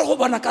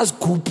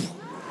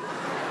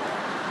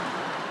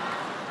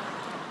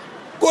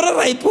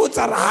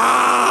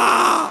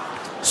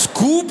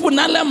 Scoop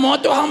nale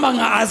moto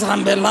hambanga as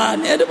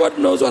hambelani. Anybody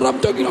knows what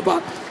I'm talking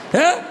about?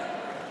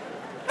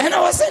 And I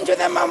was saying to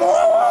them,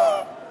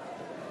 Mama,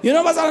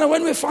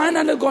 when we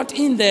finally got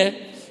in there,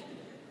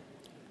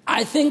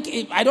 I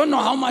don't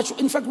know how much.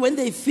 In fact, when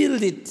they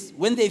filled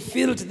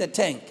the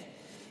tank,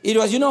 It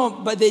was,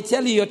 but they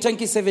tell you your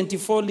tank is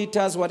 74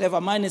 liters,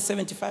 whatever. Mine is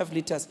 75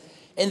 liters.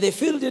 And they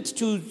filled it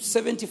to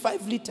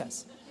 75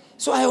 liters.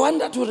 So I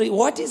wondered,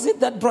 what is it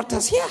that brought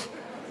us here?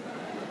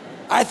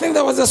 I think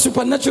there was a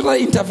supernatural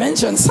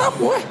intervention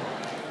somewhere.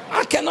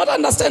 I cannot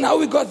understand how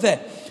we got there.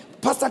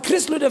 Pastor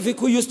Chris Ludovic,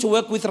 who used to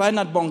work with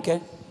Reinhard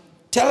Bonnke,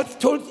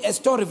 told a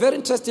story, very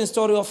interesting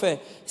story of a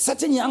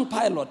certain young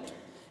pilot.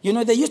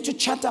 They used to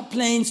charter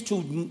planes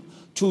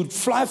to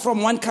fly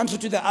from one country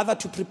to the other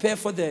to prepare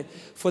for the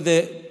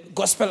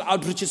gospel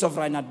outreaches of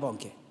Reinhard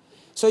Bonnke.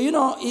 So,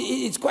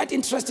 it's quite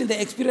interesting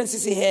the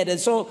experiences he had. And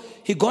so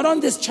he got on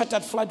this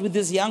chartered flight with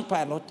this young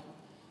pilot,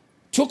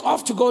 took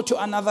off to go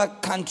to another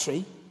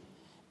country.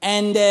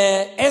 And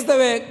as they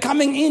were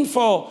coming in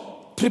for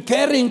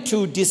preparing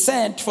to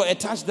descend for a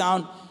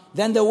touchdown,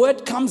 then the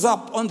word comes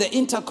up on the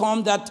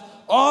intercom that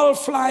all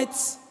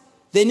flights,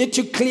 they need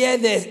to clear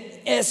the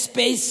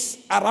airspace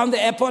around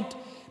the airport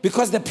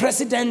because the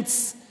president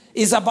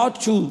is about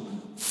to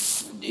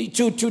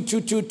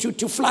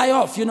fly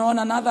off, on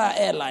another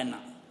airliner.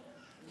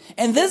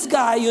 And this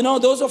guy,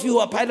 those of you who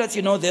are pilots,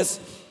 this,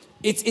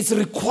 it's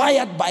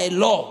required by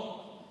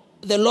law,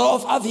 the law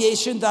of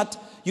aviation, that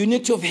you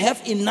need to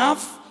have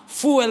enough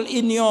fuel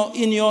in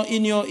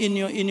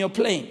your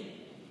plane.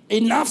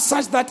 Enough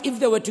such that if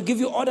they were to give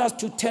you orders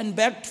to turn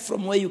back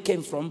from where you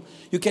came from,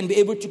 you can be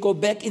able to go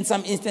back, in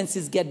some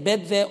instances, get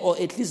back there or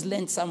at least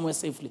land somewhere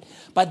safely.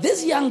 But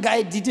this young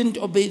guy didn't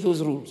obey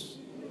those rules.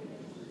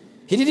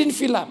 He didn't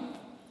fill up.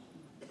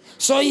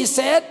 So he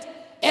said,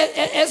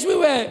 as we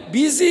were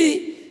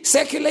busy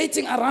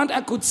circulating around,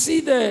 I could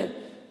see the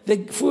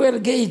fuel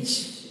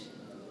gauge.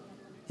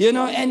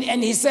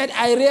 And he said,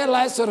 I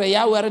realized,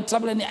 we're in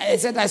trouble. And I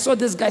said, I saw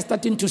this guy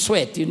starting to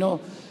sweat,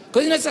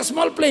 Because, it's a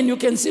small plane. You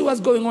can see what's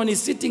going on.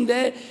 He's sitting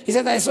there. He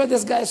said, I saw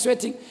this guy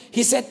sweating.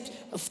 He said,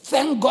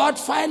 thank God,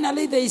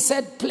 finally, they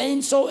said,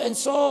 plane so and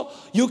so,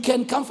 you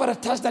can come for a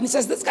touchdown. He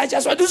says, this guy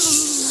just went,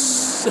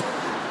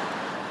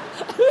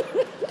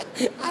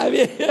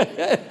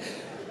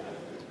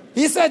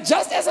 he said,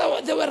 just as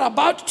they were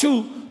about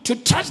to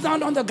touch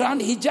down on the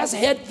ground, he just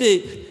heard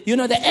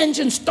the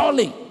engine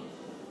stalling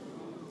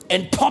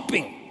and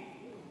popping.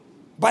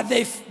 But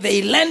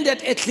they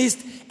landed at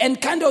least and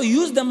kind of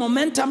used the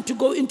momentum to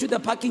go into the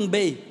parking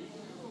bay.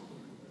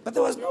 But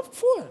there was no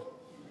fuel.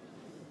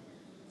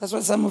 That's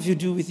what some of you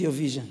do with your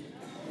vision.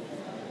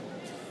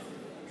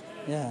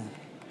 Yeah.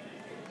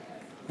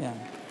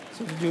 That's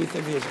what you do with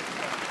your vision.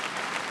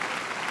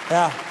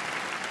 Yeah.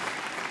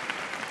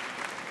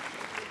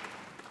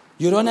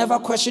 You don't ever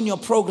question your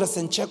progress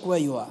and check where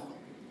you are.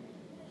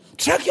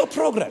 Track your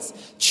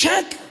progress.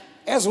 Check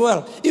as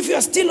well if you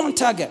are still on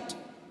target.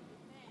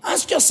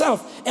 Ask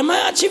yourself, am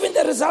I achieving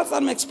the results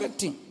I'm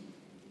expecting?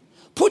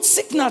 Put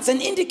signals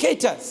and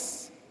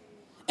indicators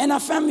and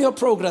affirm your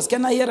progress.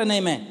 Can I hear an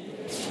amen?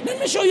 Let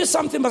me show you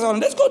something.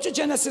 Let's go to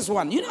Genesis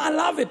 1. I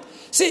love it.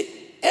 See,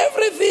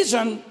 every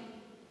vision,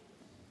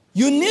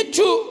 you need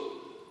to,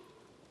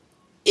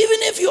 even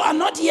if you are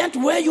not yet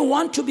where you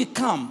want to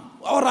become,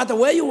 or rather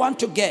where you want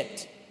to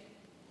get,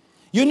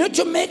 you need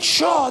to make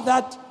sure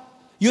that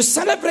you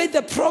celebrate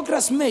the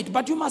progress made,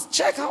 but you must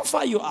check how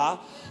far you are,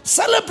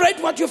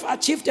 celebrate what you've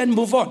achieved, and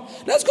move on.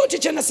 Let's go to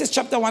Genesis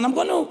chapter 1. I'm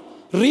going to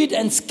read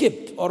and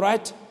skip, all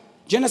right?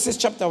 Genesis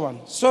chapter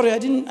 1. Sorry, I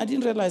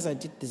didn't realize I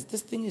did this.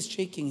 This thing is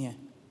shaking here.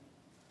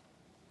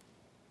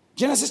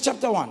 Genesis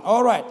chapter 1,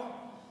 all right.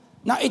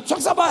 Now, it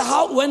talks about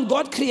how when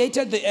God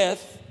created the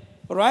earth,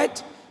 all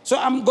right? So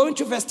I'm going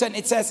to verse 10.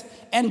 It says,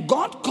 and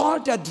God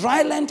called the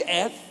dry land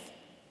earth,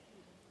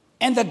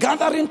 and the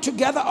gathering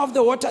together of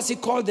the waters he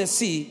called the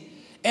sea.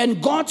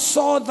 And God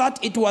saw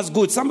that it was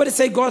good. Somebody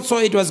say, God saw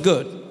it was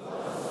good.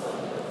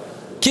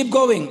 Keep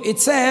going. It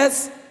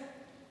says,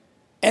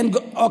 and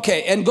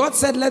God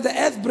said, let the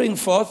earth bring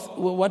forth,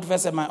 what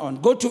verse am I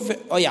on? Let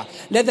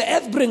the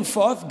earth bring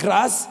forth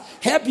grass,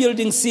 herb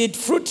yielding seed,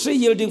 fruit tree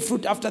yielding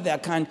fruit after their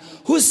kind,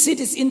 whose seed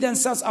is in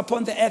themselves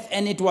upon the earth,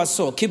 and it was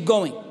so. Keep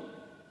going.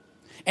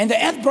 And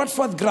the earth brought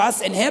forth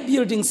grass and herb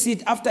yielding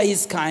seed after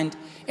his kind,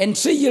 and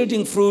tree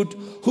yielding fruit,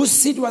 whose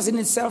seed was in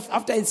itself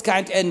after its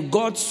kind, and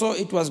God saw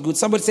it was good.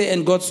 Somebody say,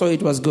 and God saw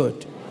it was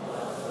good.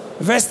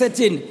 Verse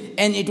 13,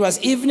 and it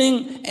was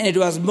evening, and it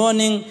was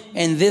morning,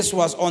 and this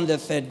was on the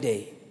third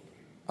day.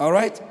 All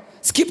right?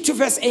 Skip to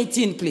verse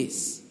 18,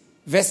 please.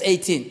 Verse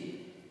 18.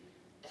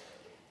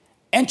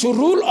 And to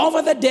rule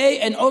over the day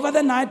and over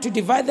the night, to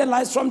divide the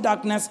lights from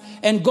darkness,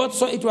 and God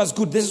saw it was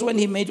good. This is when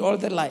he made all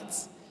the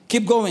lights.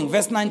 Keep going,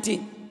 verse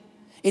 19.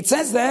 It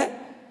says there,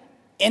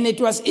 and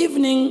it was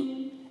evening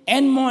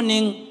and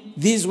morning,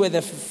 these were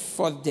the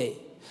fourth day.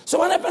 So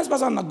what happens,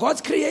 Pastor?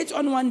 God creates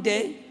on one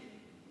day,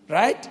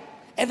 right?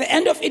 At the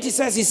end of it, he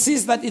says he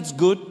sees that it's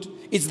good.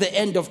 It's the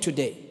end of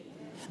today.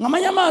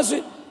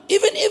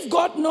 Even if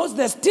God knows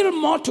there's still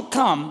more to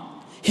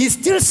come, he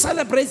still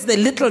celebrates the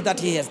little that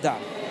he has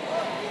done.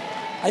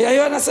 Are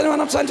you understanding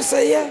what I'm trying to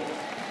say here?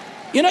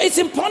 It's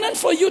important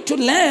for you to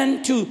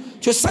learn to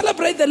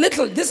celebrate the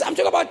little. I'm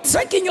talking about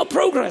tracking your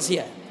progress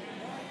here.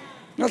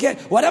 Okay,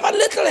 whatever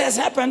little has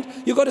happened,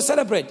 you got to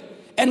celebrate.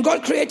 And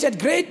God created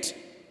great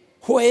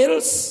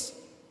whales,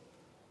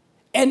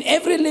 and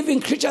every living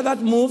creature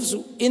that moves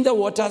in the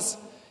waters.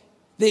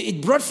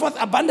 It brought forth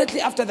abundantly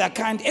after their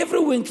kind,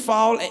 every winged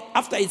fowl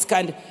after its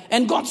kind.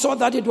 And God saw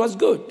that it was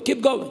good.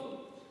 Keep going.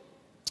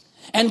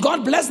 And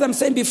God blessed them,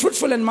 saying, be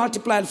fruitful and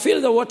multiply, and fill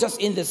the waters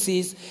in the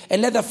seas,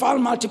 and let the fowl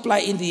multiply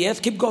in the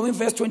earth. Keep going,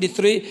 verse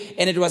 23.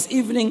 And it was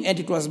evening, and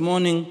it was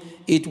morning.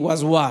 It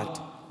was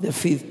what? The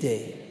 5th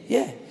day.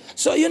 Yeah.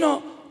 So,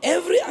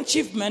 every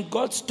achievement,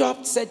 God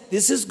stopped, said,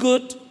 this is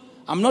good.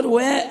 I'm not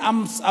where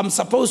I'm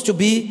supposed to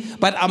be,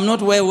 but I'm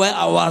not where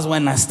I was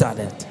when I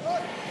started.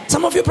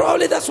 Some of you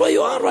probably that's where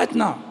you are right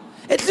now.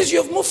 At least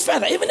you've moved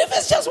further. Even if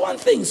it's just one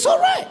thing, it's all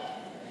right.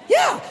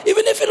 Yeah,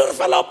 even if you don't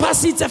follow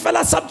pass it,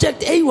 follow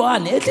subject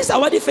A1. At least I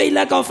want to fail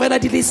like our fellow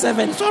at least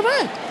 7. It's all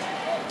right.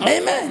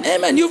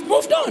 Amen. You've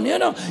moved on.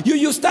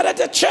 You started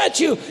a church.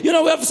 We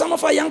have some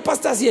of our young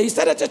pastors here. You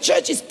started a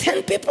church. It's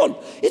 10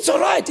 people. It's all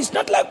right. It's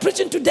not like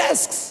preaching to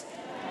desks.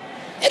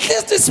 At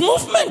least it's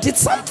movement.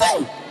 It's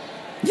something.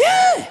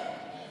 Yeah,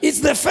 it's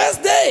the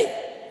first day,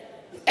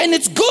 and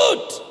it's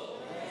good.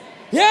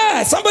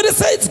 Yeah, somebody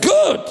say it's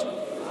good.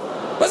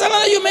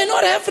 But you may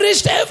not have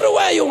reached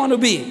everywhere you want to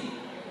be.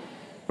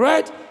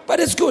 Right? But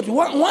it's good.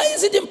 Why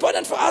is it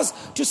important for us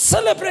to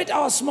celebrate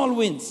our small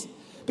wins?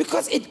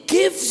 Because it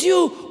gives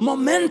you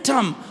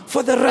momentum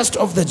for the rest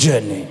of the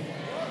journey.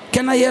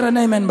 Can I hear an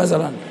amen,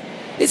 Bazalan?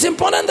 It's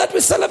important that we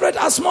celebrate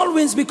our small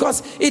wins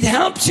because it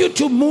helps you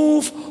to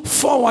move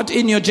forward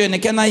in your journey.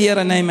 Can I hear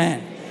an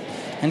amen?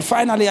 And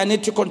finally, I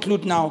need to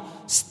conclude now.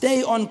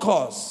 Stay on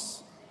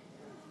course.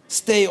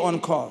 Stay on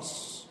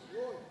course.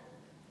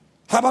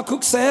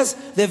 Habakkuk says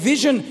the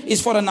vision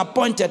is for an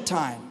appointed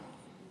time.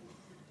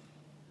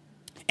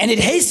 And it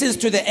hastens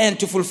to the end,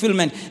 to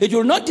fulfillment. It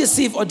will not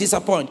deceive or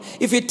disappoint.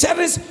 If it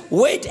tarries,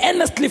 wait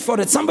earnestly for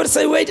it. Somebody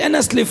say, wait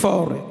earnestly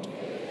for it.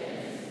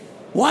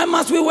 Why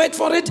must we wait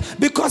for it?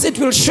 Because it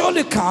will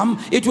surely come.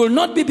 It will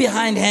not be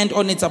behindhand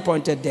on its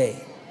appointed day.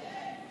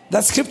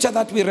 The scripture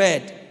that we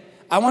read,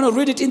 I want to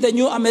read it in the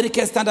New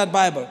American Standard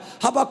Bible.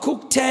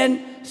 Habakkuk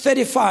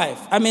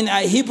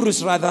 10:35.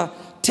 Hebrews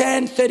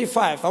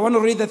 10:35. I want to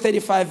read the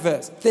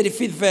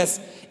 35th verse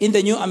in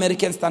the New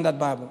American Standard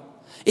Bible.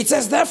 It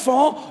says,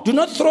 therefore, do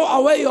not throw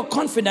away your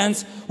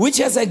confidence, which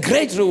has a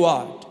great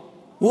reward.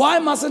 Why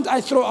mustn't I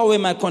throw away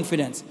my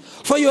confidence?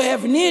 For you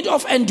have need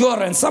of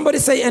endurance. Somebody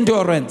say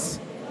endurance.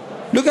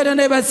 Look at your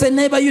neighbor and say,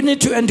 neighbor, you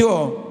need to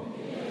endure.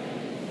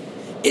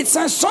 It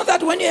says, so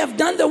that when you have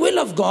done the will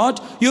of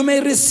God, you may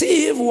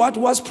receive what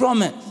was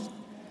promised.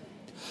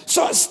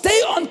 So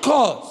stay on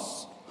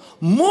course.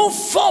 Move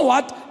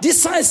forward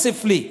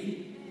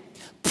decisively.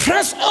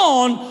 Press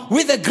on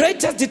with the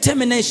greatest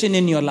determination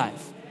in your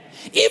life.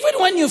 Even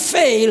when you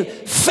fail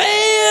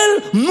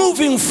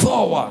moving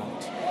forward.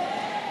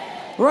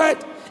 Right?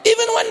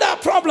 Even when there are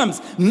problems,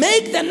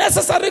 make the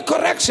necessary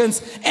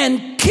corrections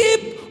and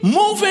keep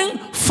moving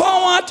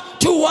forward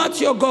towards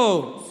your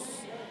goals.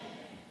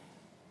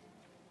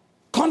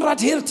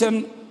 Conrad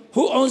Hilton,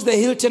 who owns the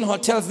Hilton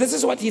Hotels, this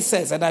is what he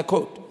says, and I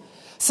quote,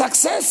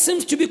 success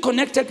seems to be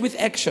connected with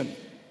action.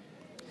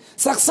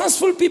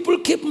 Successful people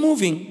keep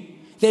moving.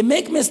 They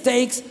make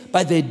mistakes,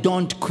 but they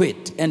don't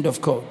quit. End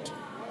of quote.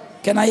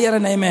 Can I hear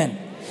an amen?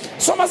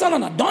 So,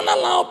 don't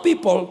allow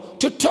people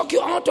to talk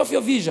you out of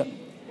your vision.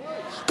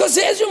 Because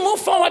as you move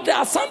forward, there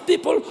are some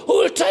people who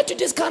will try to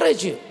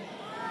discourage you.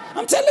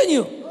 I'm telling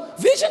you,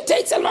 vision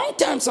takes a long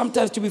time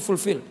sometimes to be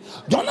fulfilled.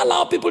 Don't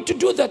allow people to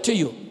do that to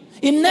you.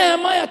 In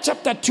Nehemiah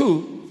chapter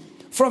 2,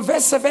 from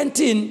verse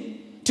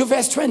 17 to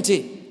verse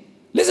 20,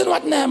 listen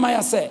what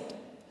Nehemiah said.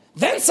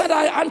 Then said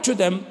I unto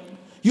them,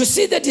 you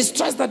see the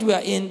distress that we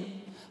are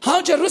in,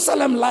 how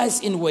Jerusalem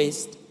lies in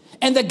waste,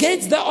 and the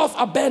gates thereof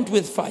are burnt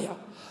with fire.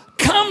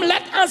 Come,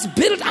 let us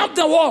build up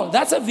the wall.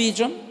 That's a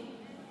vision.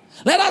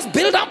 Let us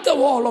build up the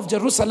wall of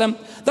Jerusalem,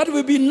 that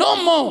will be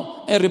no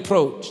more a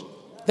reproach.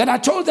 Then I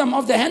told them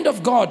of the hand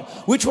of God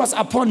which was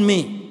upon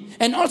me,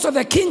 and also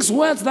the king's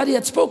words that he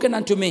had spoken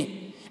unto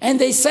me. And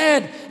they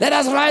said, let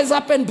us rise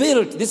up and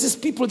build. This is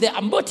people, they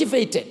are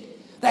motivated.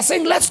 They're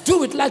saying, let's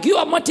do it like you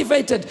are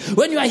motivated.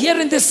 When you are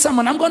hearing this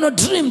sermon, I'm going to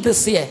dream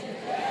this year.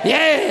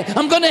 Yeah,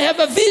 I'm going to have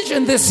a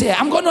vision this year.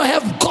 I'm going to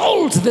have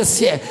gold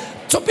this year.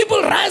 So people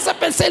rise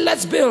up and say,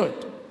 let's build.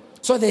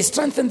 So they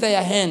strengthen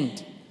their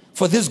hand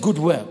for this good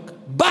work.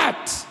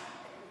 But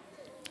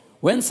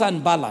when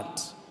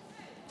Sanballat,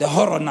 the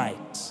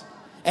Horonite,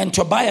 and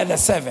Tobiah the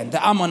servant,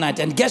 the Ammonite,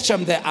 and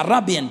Geshem the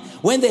Arabian,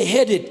 when they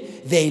heard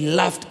it, they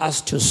laughed us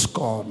to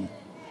scorn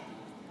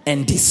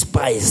and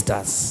despised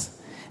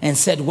us and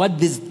said,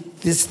 what is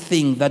this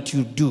thing that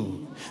you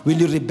do? Will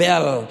you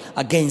rebel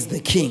against the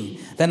king?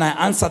 Then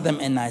I answered them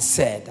and I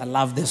said, I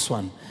love this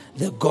one,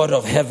 the God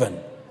of heaven,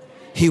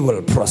 he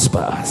will prosper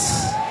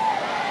us.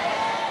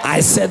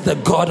 I said, the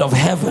God of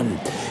heaven,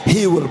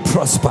 he will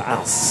prosper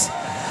us.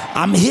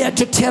 I'm here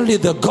to tell you,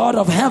 the God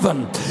of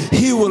heaven,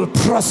 he will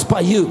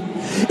prosper you.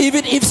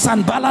 Even if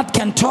Sanballat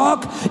can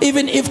talk,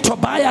 even if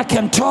Tobiah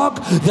can talk,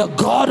 the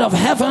God of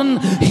heaven,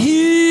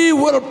 he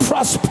will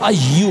prosper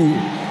you.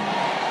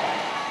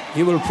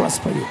 He will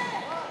prosper you.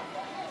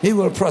 He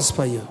will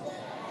prosper you.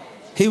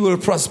 He will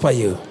prosper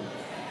you.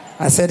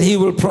 I said, He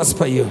will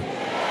prosper you.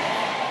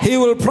 He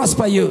will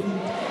prosper you.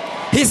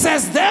 He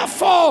says,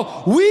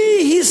 therefore, we,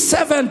 His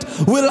servant,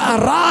 will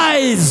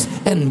arise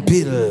and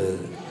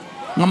build.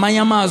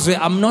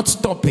 I'm not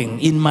stopping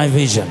in my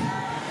vision.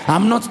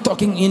 I'm not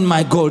talking in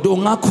my gold.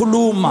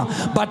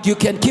 But you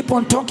can keep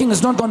on talking.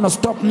 It's not going to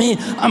stop me.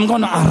 I'm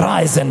going to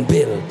arise and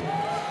build.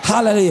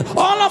 Hallelujah.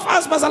 All of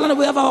us, Bazalana,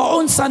 we have our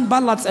own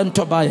Sanballats and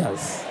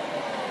Tobias.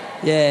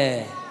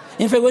 Yeah.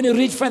 In fact, when you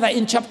read further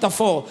in chapter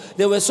 4,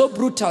 they were so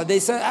brutal. They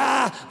said,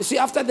 you see,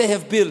 after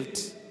they've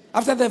built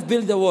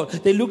the wall,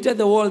 they looked at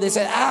the wall. They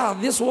said,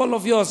 this wall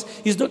of yours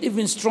is not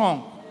even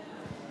strong.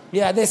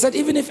 Yeah, they said,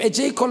 even if a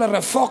jackal or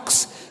a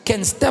fox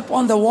can step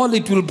on the wall,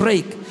 it will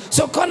break.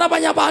 So,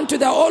 Konabanyabantu,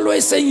 they're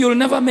always saying you'll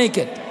never make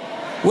it.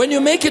 When you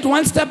make it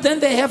one step, then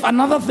they have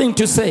another thing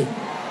to say.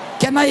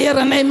 Can I hear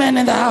an amen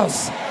in the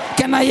house?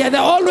 Can I hear? They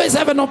always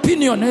have an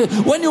opinion.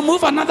 When you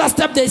move another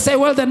step, they say,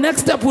 well, the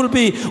next step will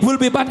be.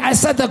 But I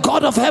said, the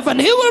God of heaven,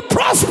 He will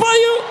prosper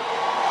you.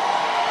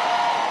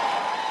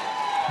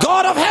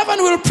 God of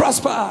heaven will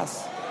prosper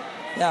us.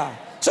 Yeah.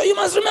 So you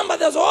must remember,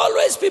 there's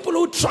always people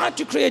who try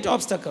to create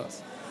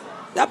obstacles.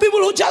 There are people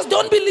who just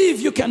don't believe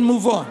you can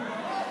move on.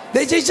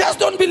 They just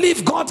don't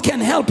believe God can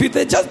help you.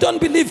 They just don't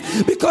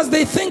believe because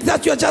they think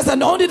that you're just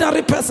an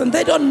ordinary person.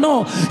 They don't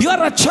know. You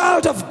are a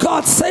child of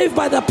God, saved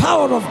by the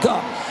power of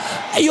God.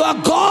 You are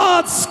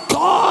God's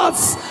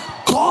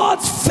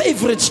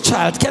favorite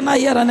child. Can I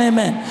hear an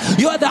amen?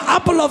 You are the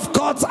apple of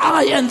God's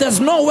eye, and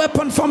there's no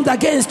weapon formed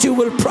against you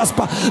will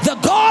prosper. The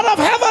God of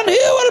heaven, He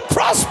will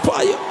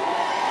prosper you.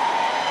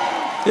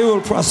 He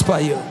will prosper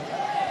you.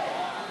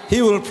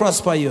 He will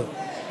prosper you.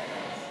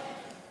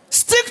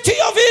 Stick to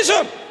your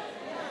vision.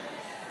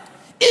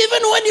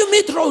 Even when you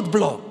meet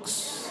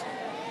roadblocks,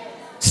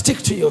 stick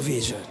to your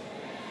vision.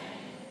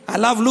 I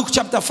love Luke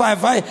chapter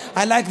 5.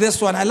 I like this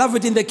one. I love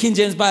it in the King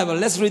James Bible.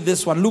 Let's read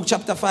this one. Luke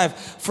chapter 5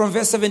 from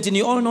verse 17.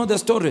 You all know the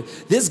story.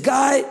 This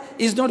guy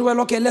is not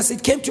well. Okay,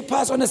 it came to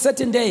pass on a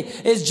certain day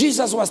as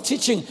Jesus was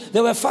teaching.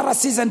 There were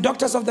Pharisees and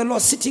doctors of the law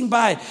sitting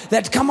by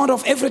that come out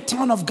of every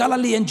town of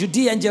Galilee and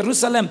Judea and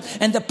Jerusalem.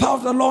 And the power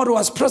of the Lord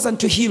was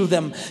present to heal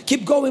them.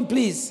 Keep going,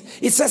 please.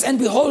 It says, and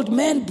behold,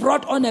 men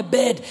brought on a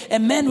bed a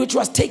man which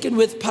was taken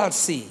with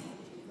palsy.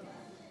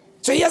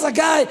 So here's a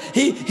guy,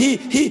 he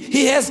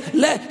has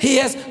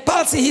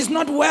palsy, he's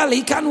not well,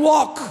 he can't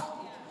walk.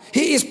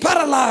 He is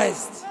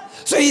paralyzed.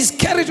 So he's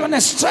carried on a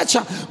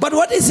stretcher. But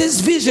what is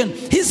his vision?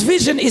 His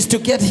vision is to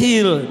get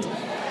healed.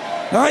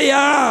 Oh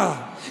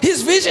yeah.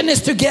 His vision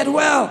is to get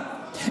well.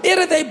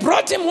 They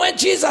brought him where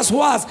Jesus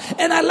was.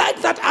 And I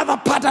like that other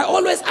part. I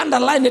always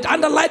underline it.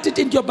 Underline it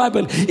in your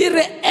Bible.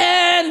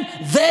 And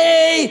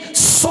they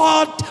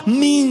sought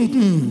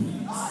me.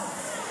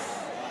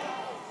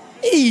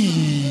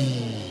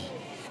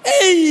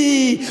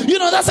 Hey,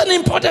 that's an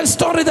important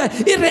story there.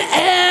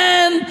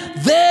 And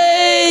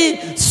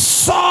they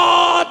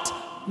sought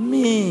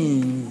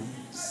me.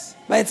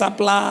 But it's a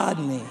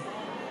plan.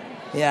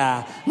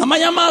 Yeah.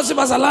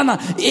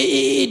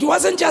 It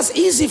wasn't just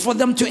easy for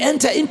them to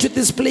enter into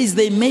this place.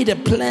 They made a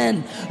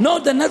plan. No,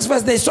 the next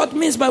verse, they sought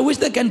means by which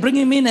they can bring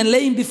him in and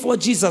lay him before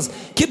Jesus.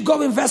 Keep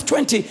going, verse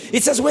 20.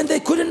 It says, when they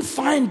couldn't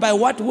find by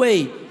what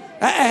way.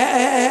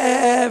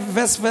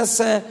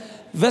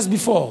 Verse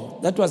before,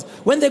 that was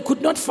when they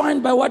could not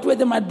find by what way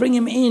they might bring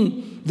him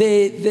in.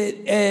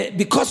 They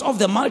because of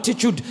the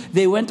multitude,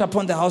 they went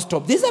upon the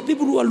housetop. These are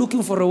people who are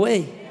looking for a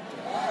way.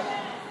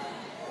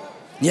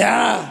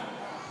 Yeah,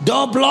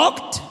 door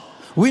blocked,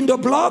 window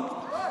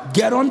blocked.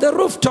 Get on the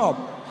rooftop.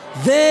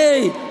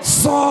 They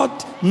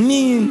sought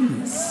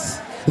means.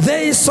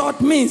 They sought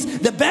means.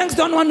 The banks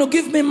don't want to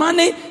give me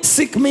money.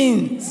 Seek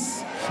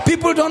means.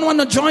 People don't want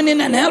to join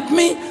in and help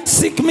me.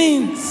 Seek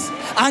means.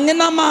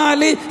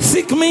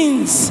 Sick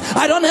means.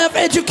 I don't have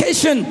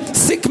education.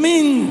 Sick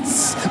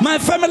means. My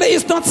family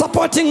is not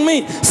supporting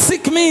me.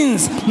 Sick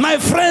means. My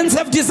friends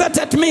have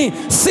deserted me.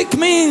 Sick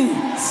means.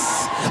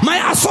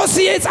 My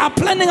associates are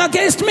planning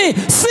against me.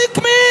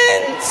 Sick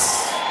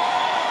means.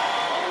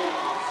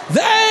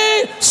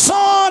 They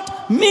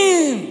sought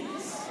means.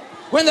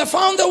 When they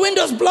found the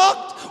windows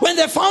blocked, when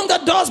they found the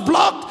doors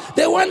blocked,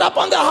 they went up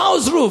on the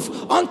house roof,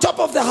 on top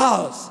of the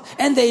house,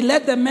 and they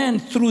led the man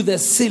through the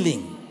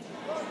ceiling.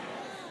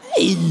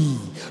 Hey.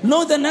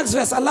 No, the next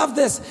verse, I love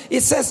this.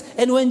 It says,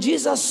 and when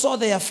Jesus saw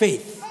their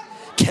faith.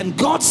 Can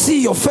God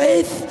see your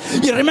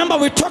faith? You remember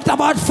we talked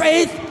about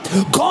faith?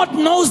 God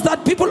knows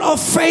that people of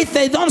faith,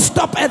 they don't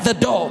stop at the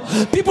door.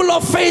 People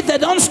of faith, they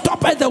don't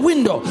stop at the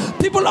window.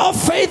 People of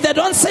faith, they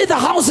don't say the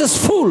house is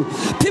full.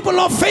 People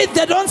of faith,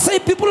 they don't say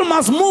people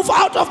must move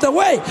out of the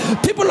way.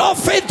 People of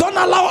faith don't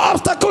allow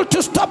obstacles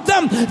to stop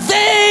them.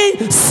 They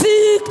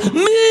seek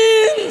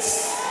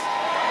means.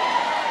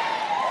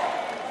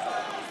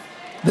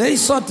 They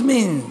sought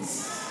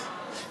means.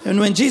 And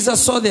when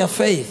Jesus saw their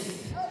faith,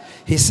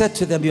 he said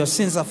to them, your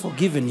sins are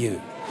forgiven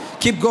you.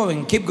 Keep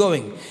going, keep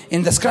going.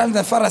 And the scribes and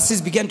the Pharisees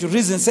began to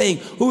reason, saying,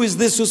 who is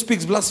this who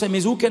speaks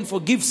blasphemies? Who can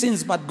forgive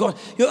sins but God?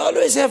 You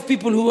always have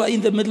people who are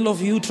in the middle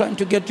of you trying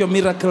to get your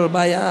miracle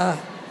by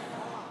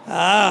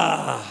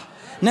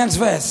Next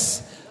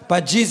verse.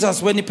 But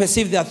Jesus, when he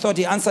perceived their thought,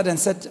 he answered and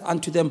said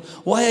unto them,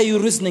 why are you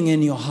reasoning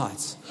in your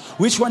hearts?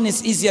 Which one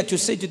is easier to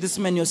say to this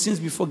man, your sins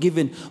be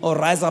forgiven, or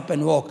rise up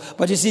and walk?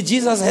 But you see,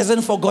 Jesus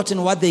hasn't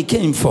forgotten what they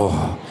came for.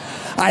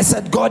 I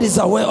said, God is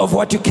aware of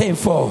what you came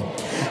for.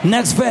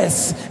 Next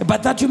verse.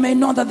 But that you may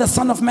know that the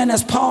Son of Man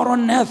has power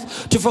on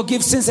earth to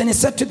forgive sins. And he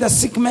said to the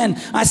sick man,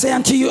 I say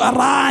unto you,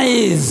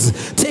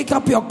 arise, take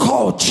up your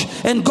couch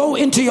and go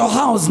into your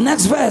house.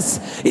 Next verse.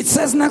 It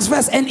says, next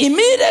verse. And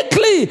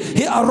immediately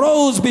he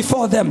arose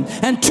before them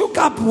and took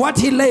up what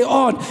he lay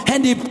on,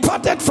 and he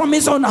departed from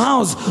his own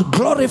house,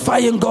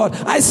 glorifying God.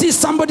 I see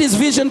somebody's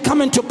vision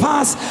coming to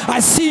pass. I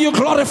see you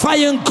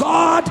glorifying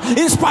God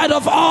in spite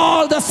of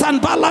all the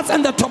Sanballats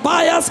and the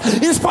Tobias,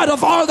 in spite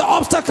of all the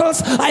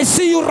obstacles. I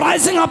see you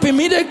rising up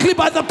immediately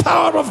by the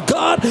power of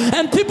God,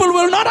 and people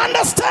will not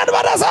understand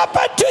what has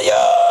happened to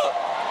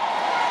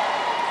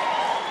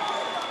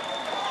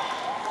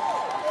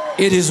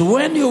you. It is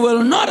when you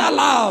will not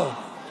allow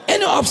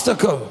any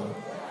obstacle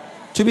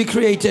to be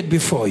created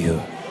before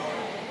you.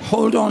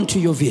 Hold on to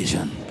your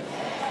vision.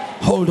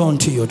 Hold on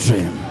to your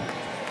dream.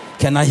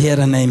 Can I hear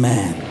an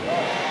amen?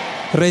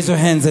 Raise your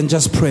hands and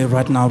just pray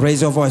right now.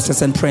 Raise your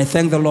voices and pray.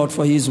 Thank the Lord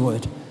for his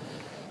word.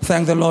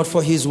 Thank the Lord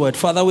for his word.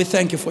 Father, we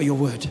thank you for your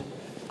word.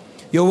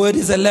 Your word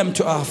is a lamp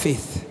to our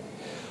feet.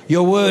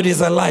 Your word is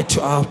a light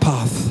to our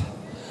path.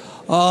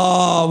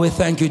 Oh, we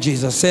thank you,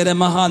 Jesus. Come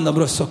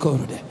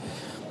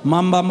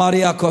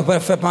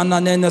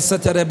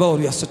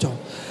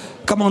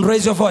on,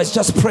 raise your voice.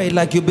 Just pray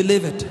like you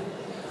believe it.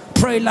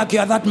 Pray like you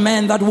are that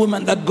man, that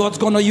woman that God's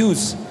going to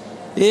use.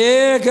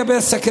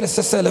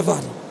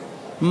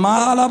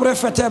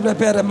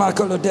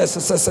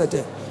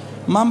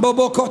 Mambo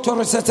bokoto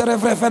resetere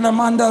vrefena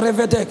manda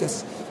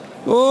revedekes.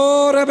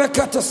 Oh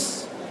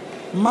rebekatas.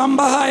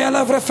 Mamba haya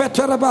la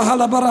vrefetere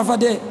bahala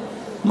baravade.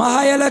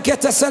 Mahaya la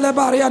kete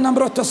celebaria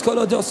nambrotos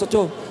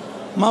kolodosoto.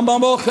 Mamba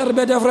mo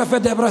kherbede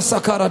vrefede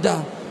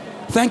brasakarada.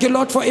 Thank you,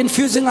 Lord, for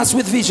infusing us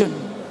with vision.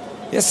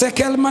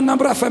 Yesekel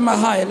manambrafe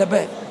mahaya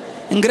lebe.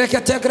 Ingreke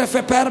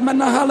tegrefe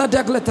permana hala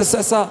deglete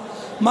sesa.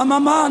 Mama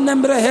ma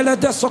nembre hele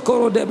de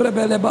sokoro de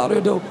brebele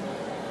bariodo.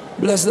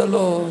 Bless the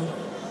Lord.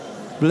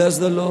 Bless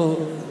the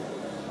Lord.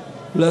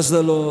 Bless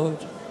the Lord.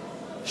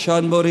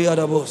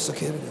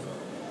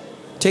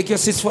 Take your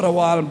seats for a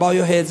while. Bow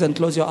your heads and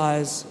close your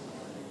eyes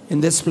in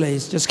this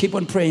place. Just keep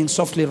on praying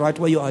softly right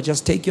where you are.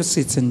 Just take your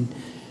seats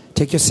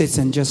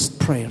and just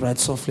pray right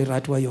softly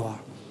right where you are.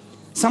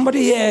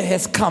 Somebody here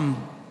has come.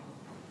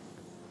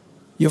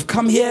 You've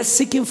come here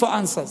seeking for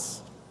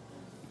answers.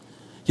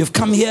 You've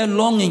come here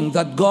longing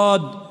that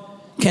God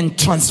can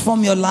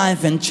transform your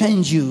life and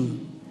change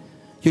you.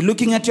 You're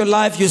looking at your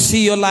life, you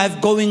see your life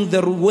going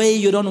the way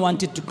you don't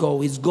want it to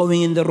go. It's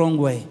going in the wrong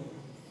way.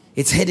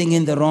 It's heading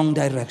in the wrong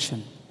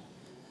direction.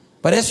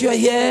 But as you're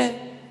here,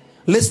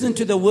 listening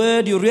to the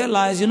word, you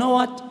realize, you know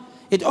what?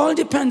 It all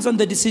depends on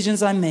the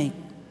decisions I make.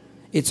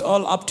 It's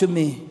all up to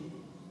me.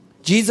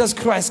 Jesus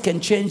Christ can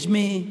change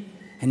me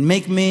and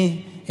make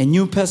me a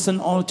new person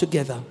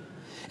altogether.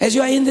 As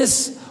you are in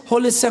this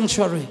holy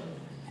sanctuary,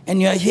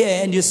 and you're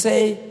here and you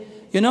say,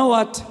 you know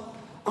what?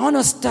 I want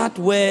to start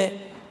where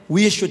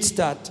we should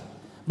start,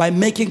 by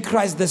making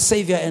Christ the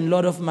Savior and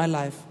Lord of my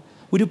life.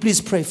 Would you please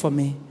pray for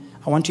me?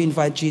 I want to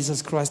invite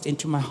Jesus Christ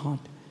into my heart.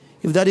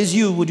 If that is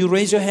you, would you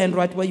raise your hand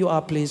right where you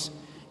are, please?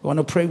 I want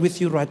to pray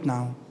with you right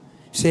now.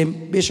 Say,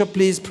 Bishop,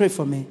 please pray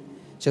for me.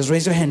 Just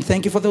raise your hand.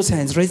 Thank you for those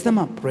hands. Raise them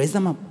up. Raise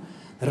them up.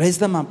 Raise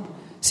them up.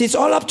 See, it's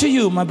all up to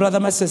you, my brother,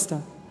 my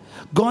sister.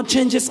 God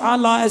changes our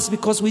lives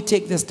because we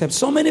take the steps.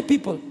 So many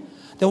people,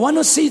 they want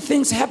to see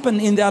things happen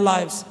in their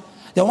lives.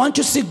 They want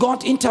to see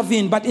God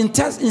intervene, but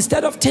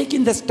instead of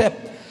taking the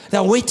step,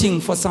 they're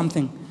waiting for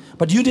something.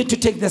 But you need to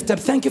take the step.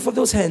 Thank you for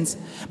those hands.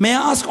 May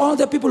I ask all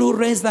the people who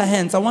raise their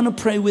hands, I want to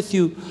pray with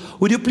you.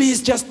 Would you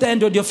please just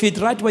stand on your feet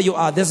right where you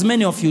are? There's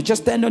many of you.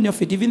 Just stand on your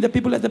feet. Even the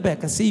people at the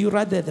back. I see you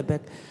right there at the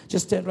back.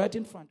 Just stand right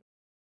in front.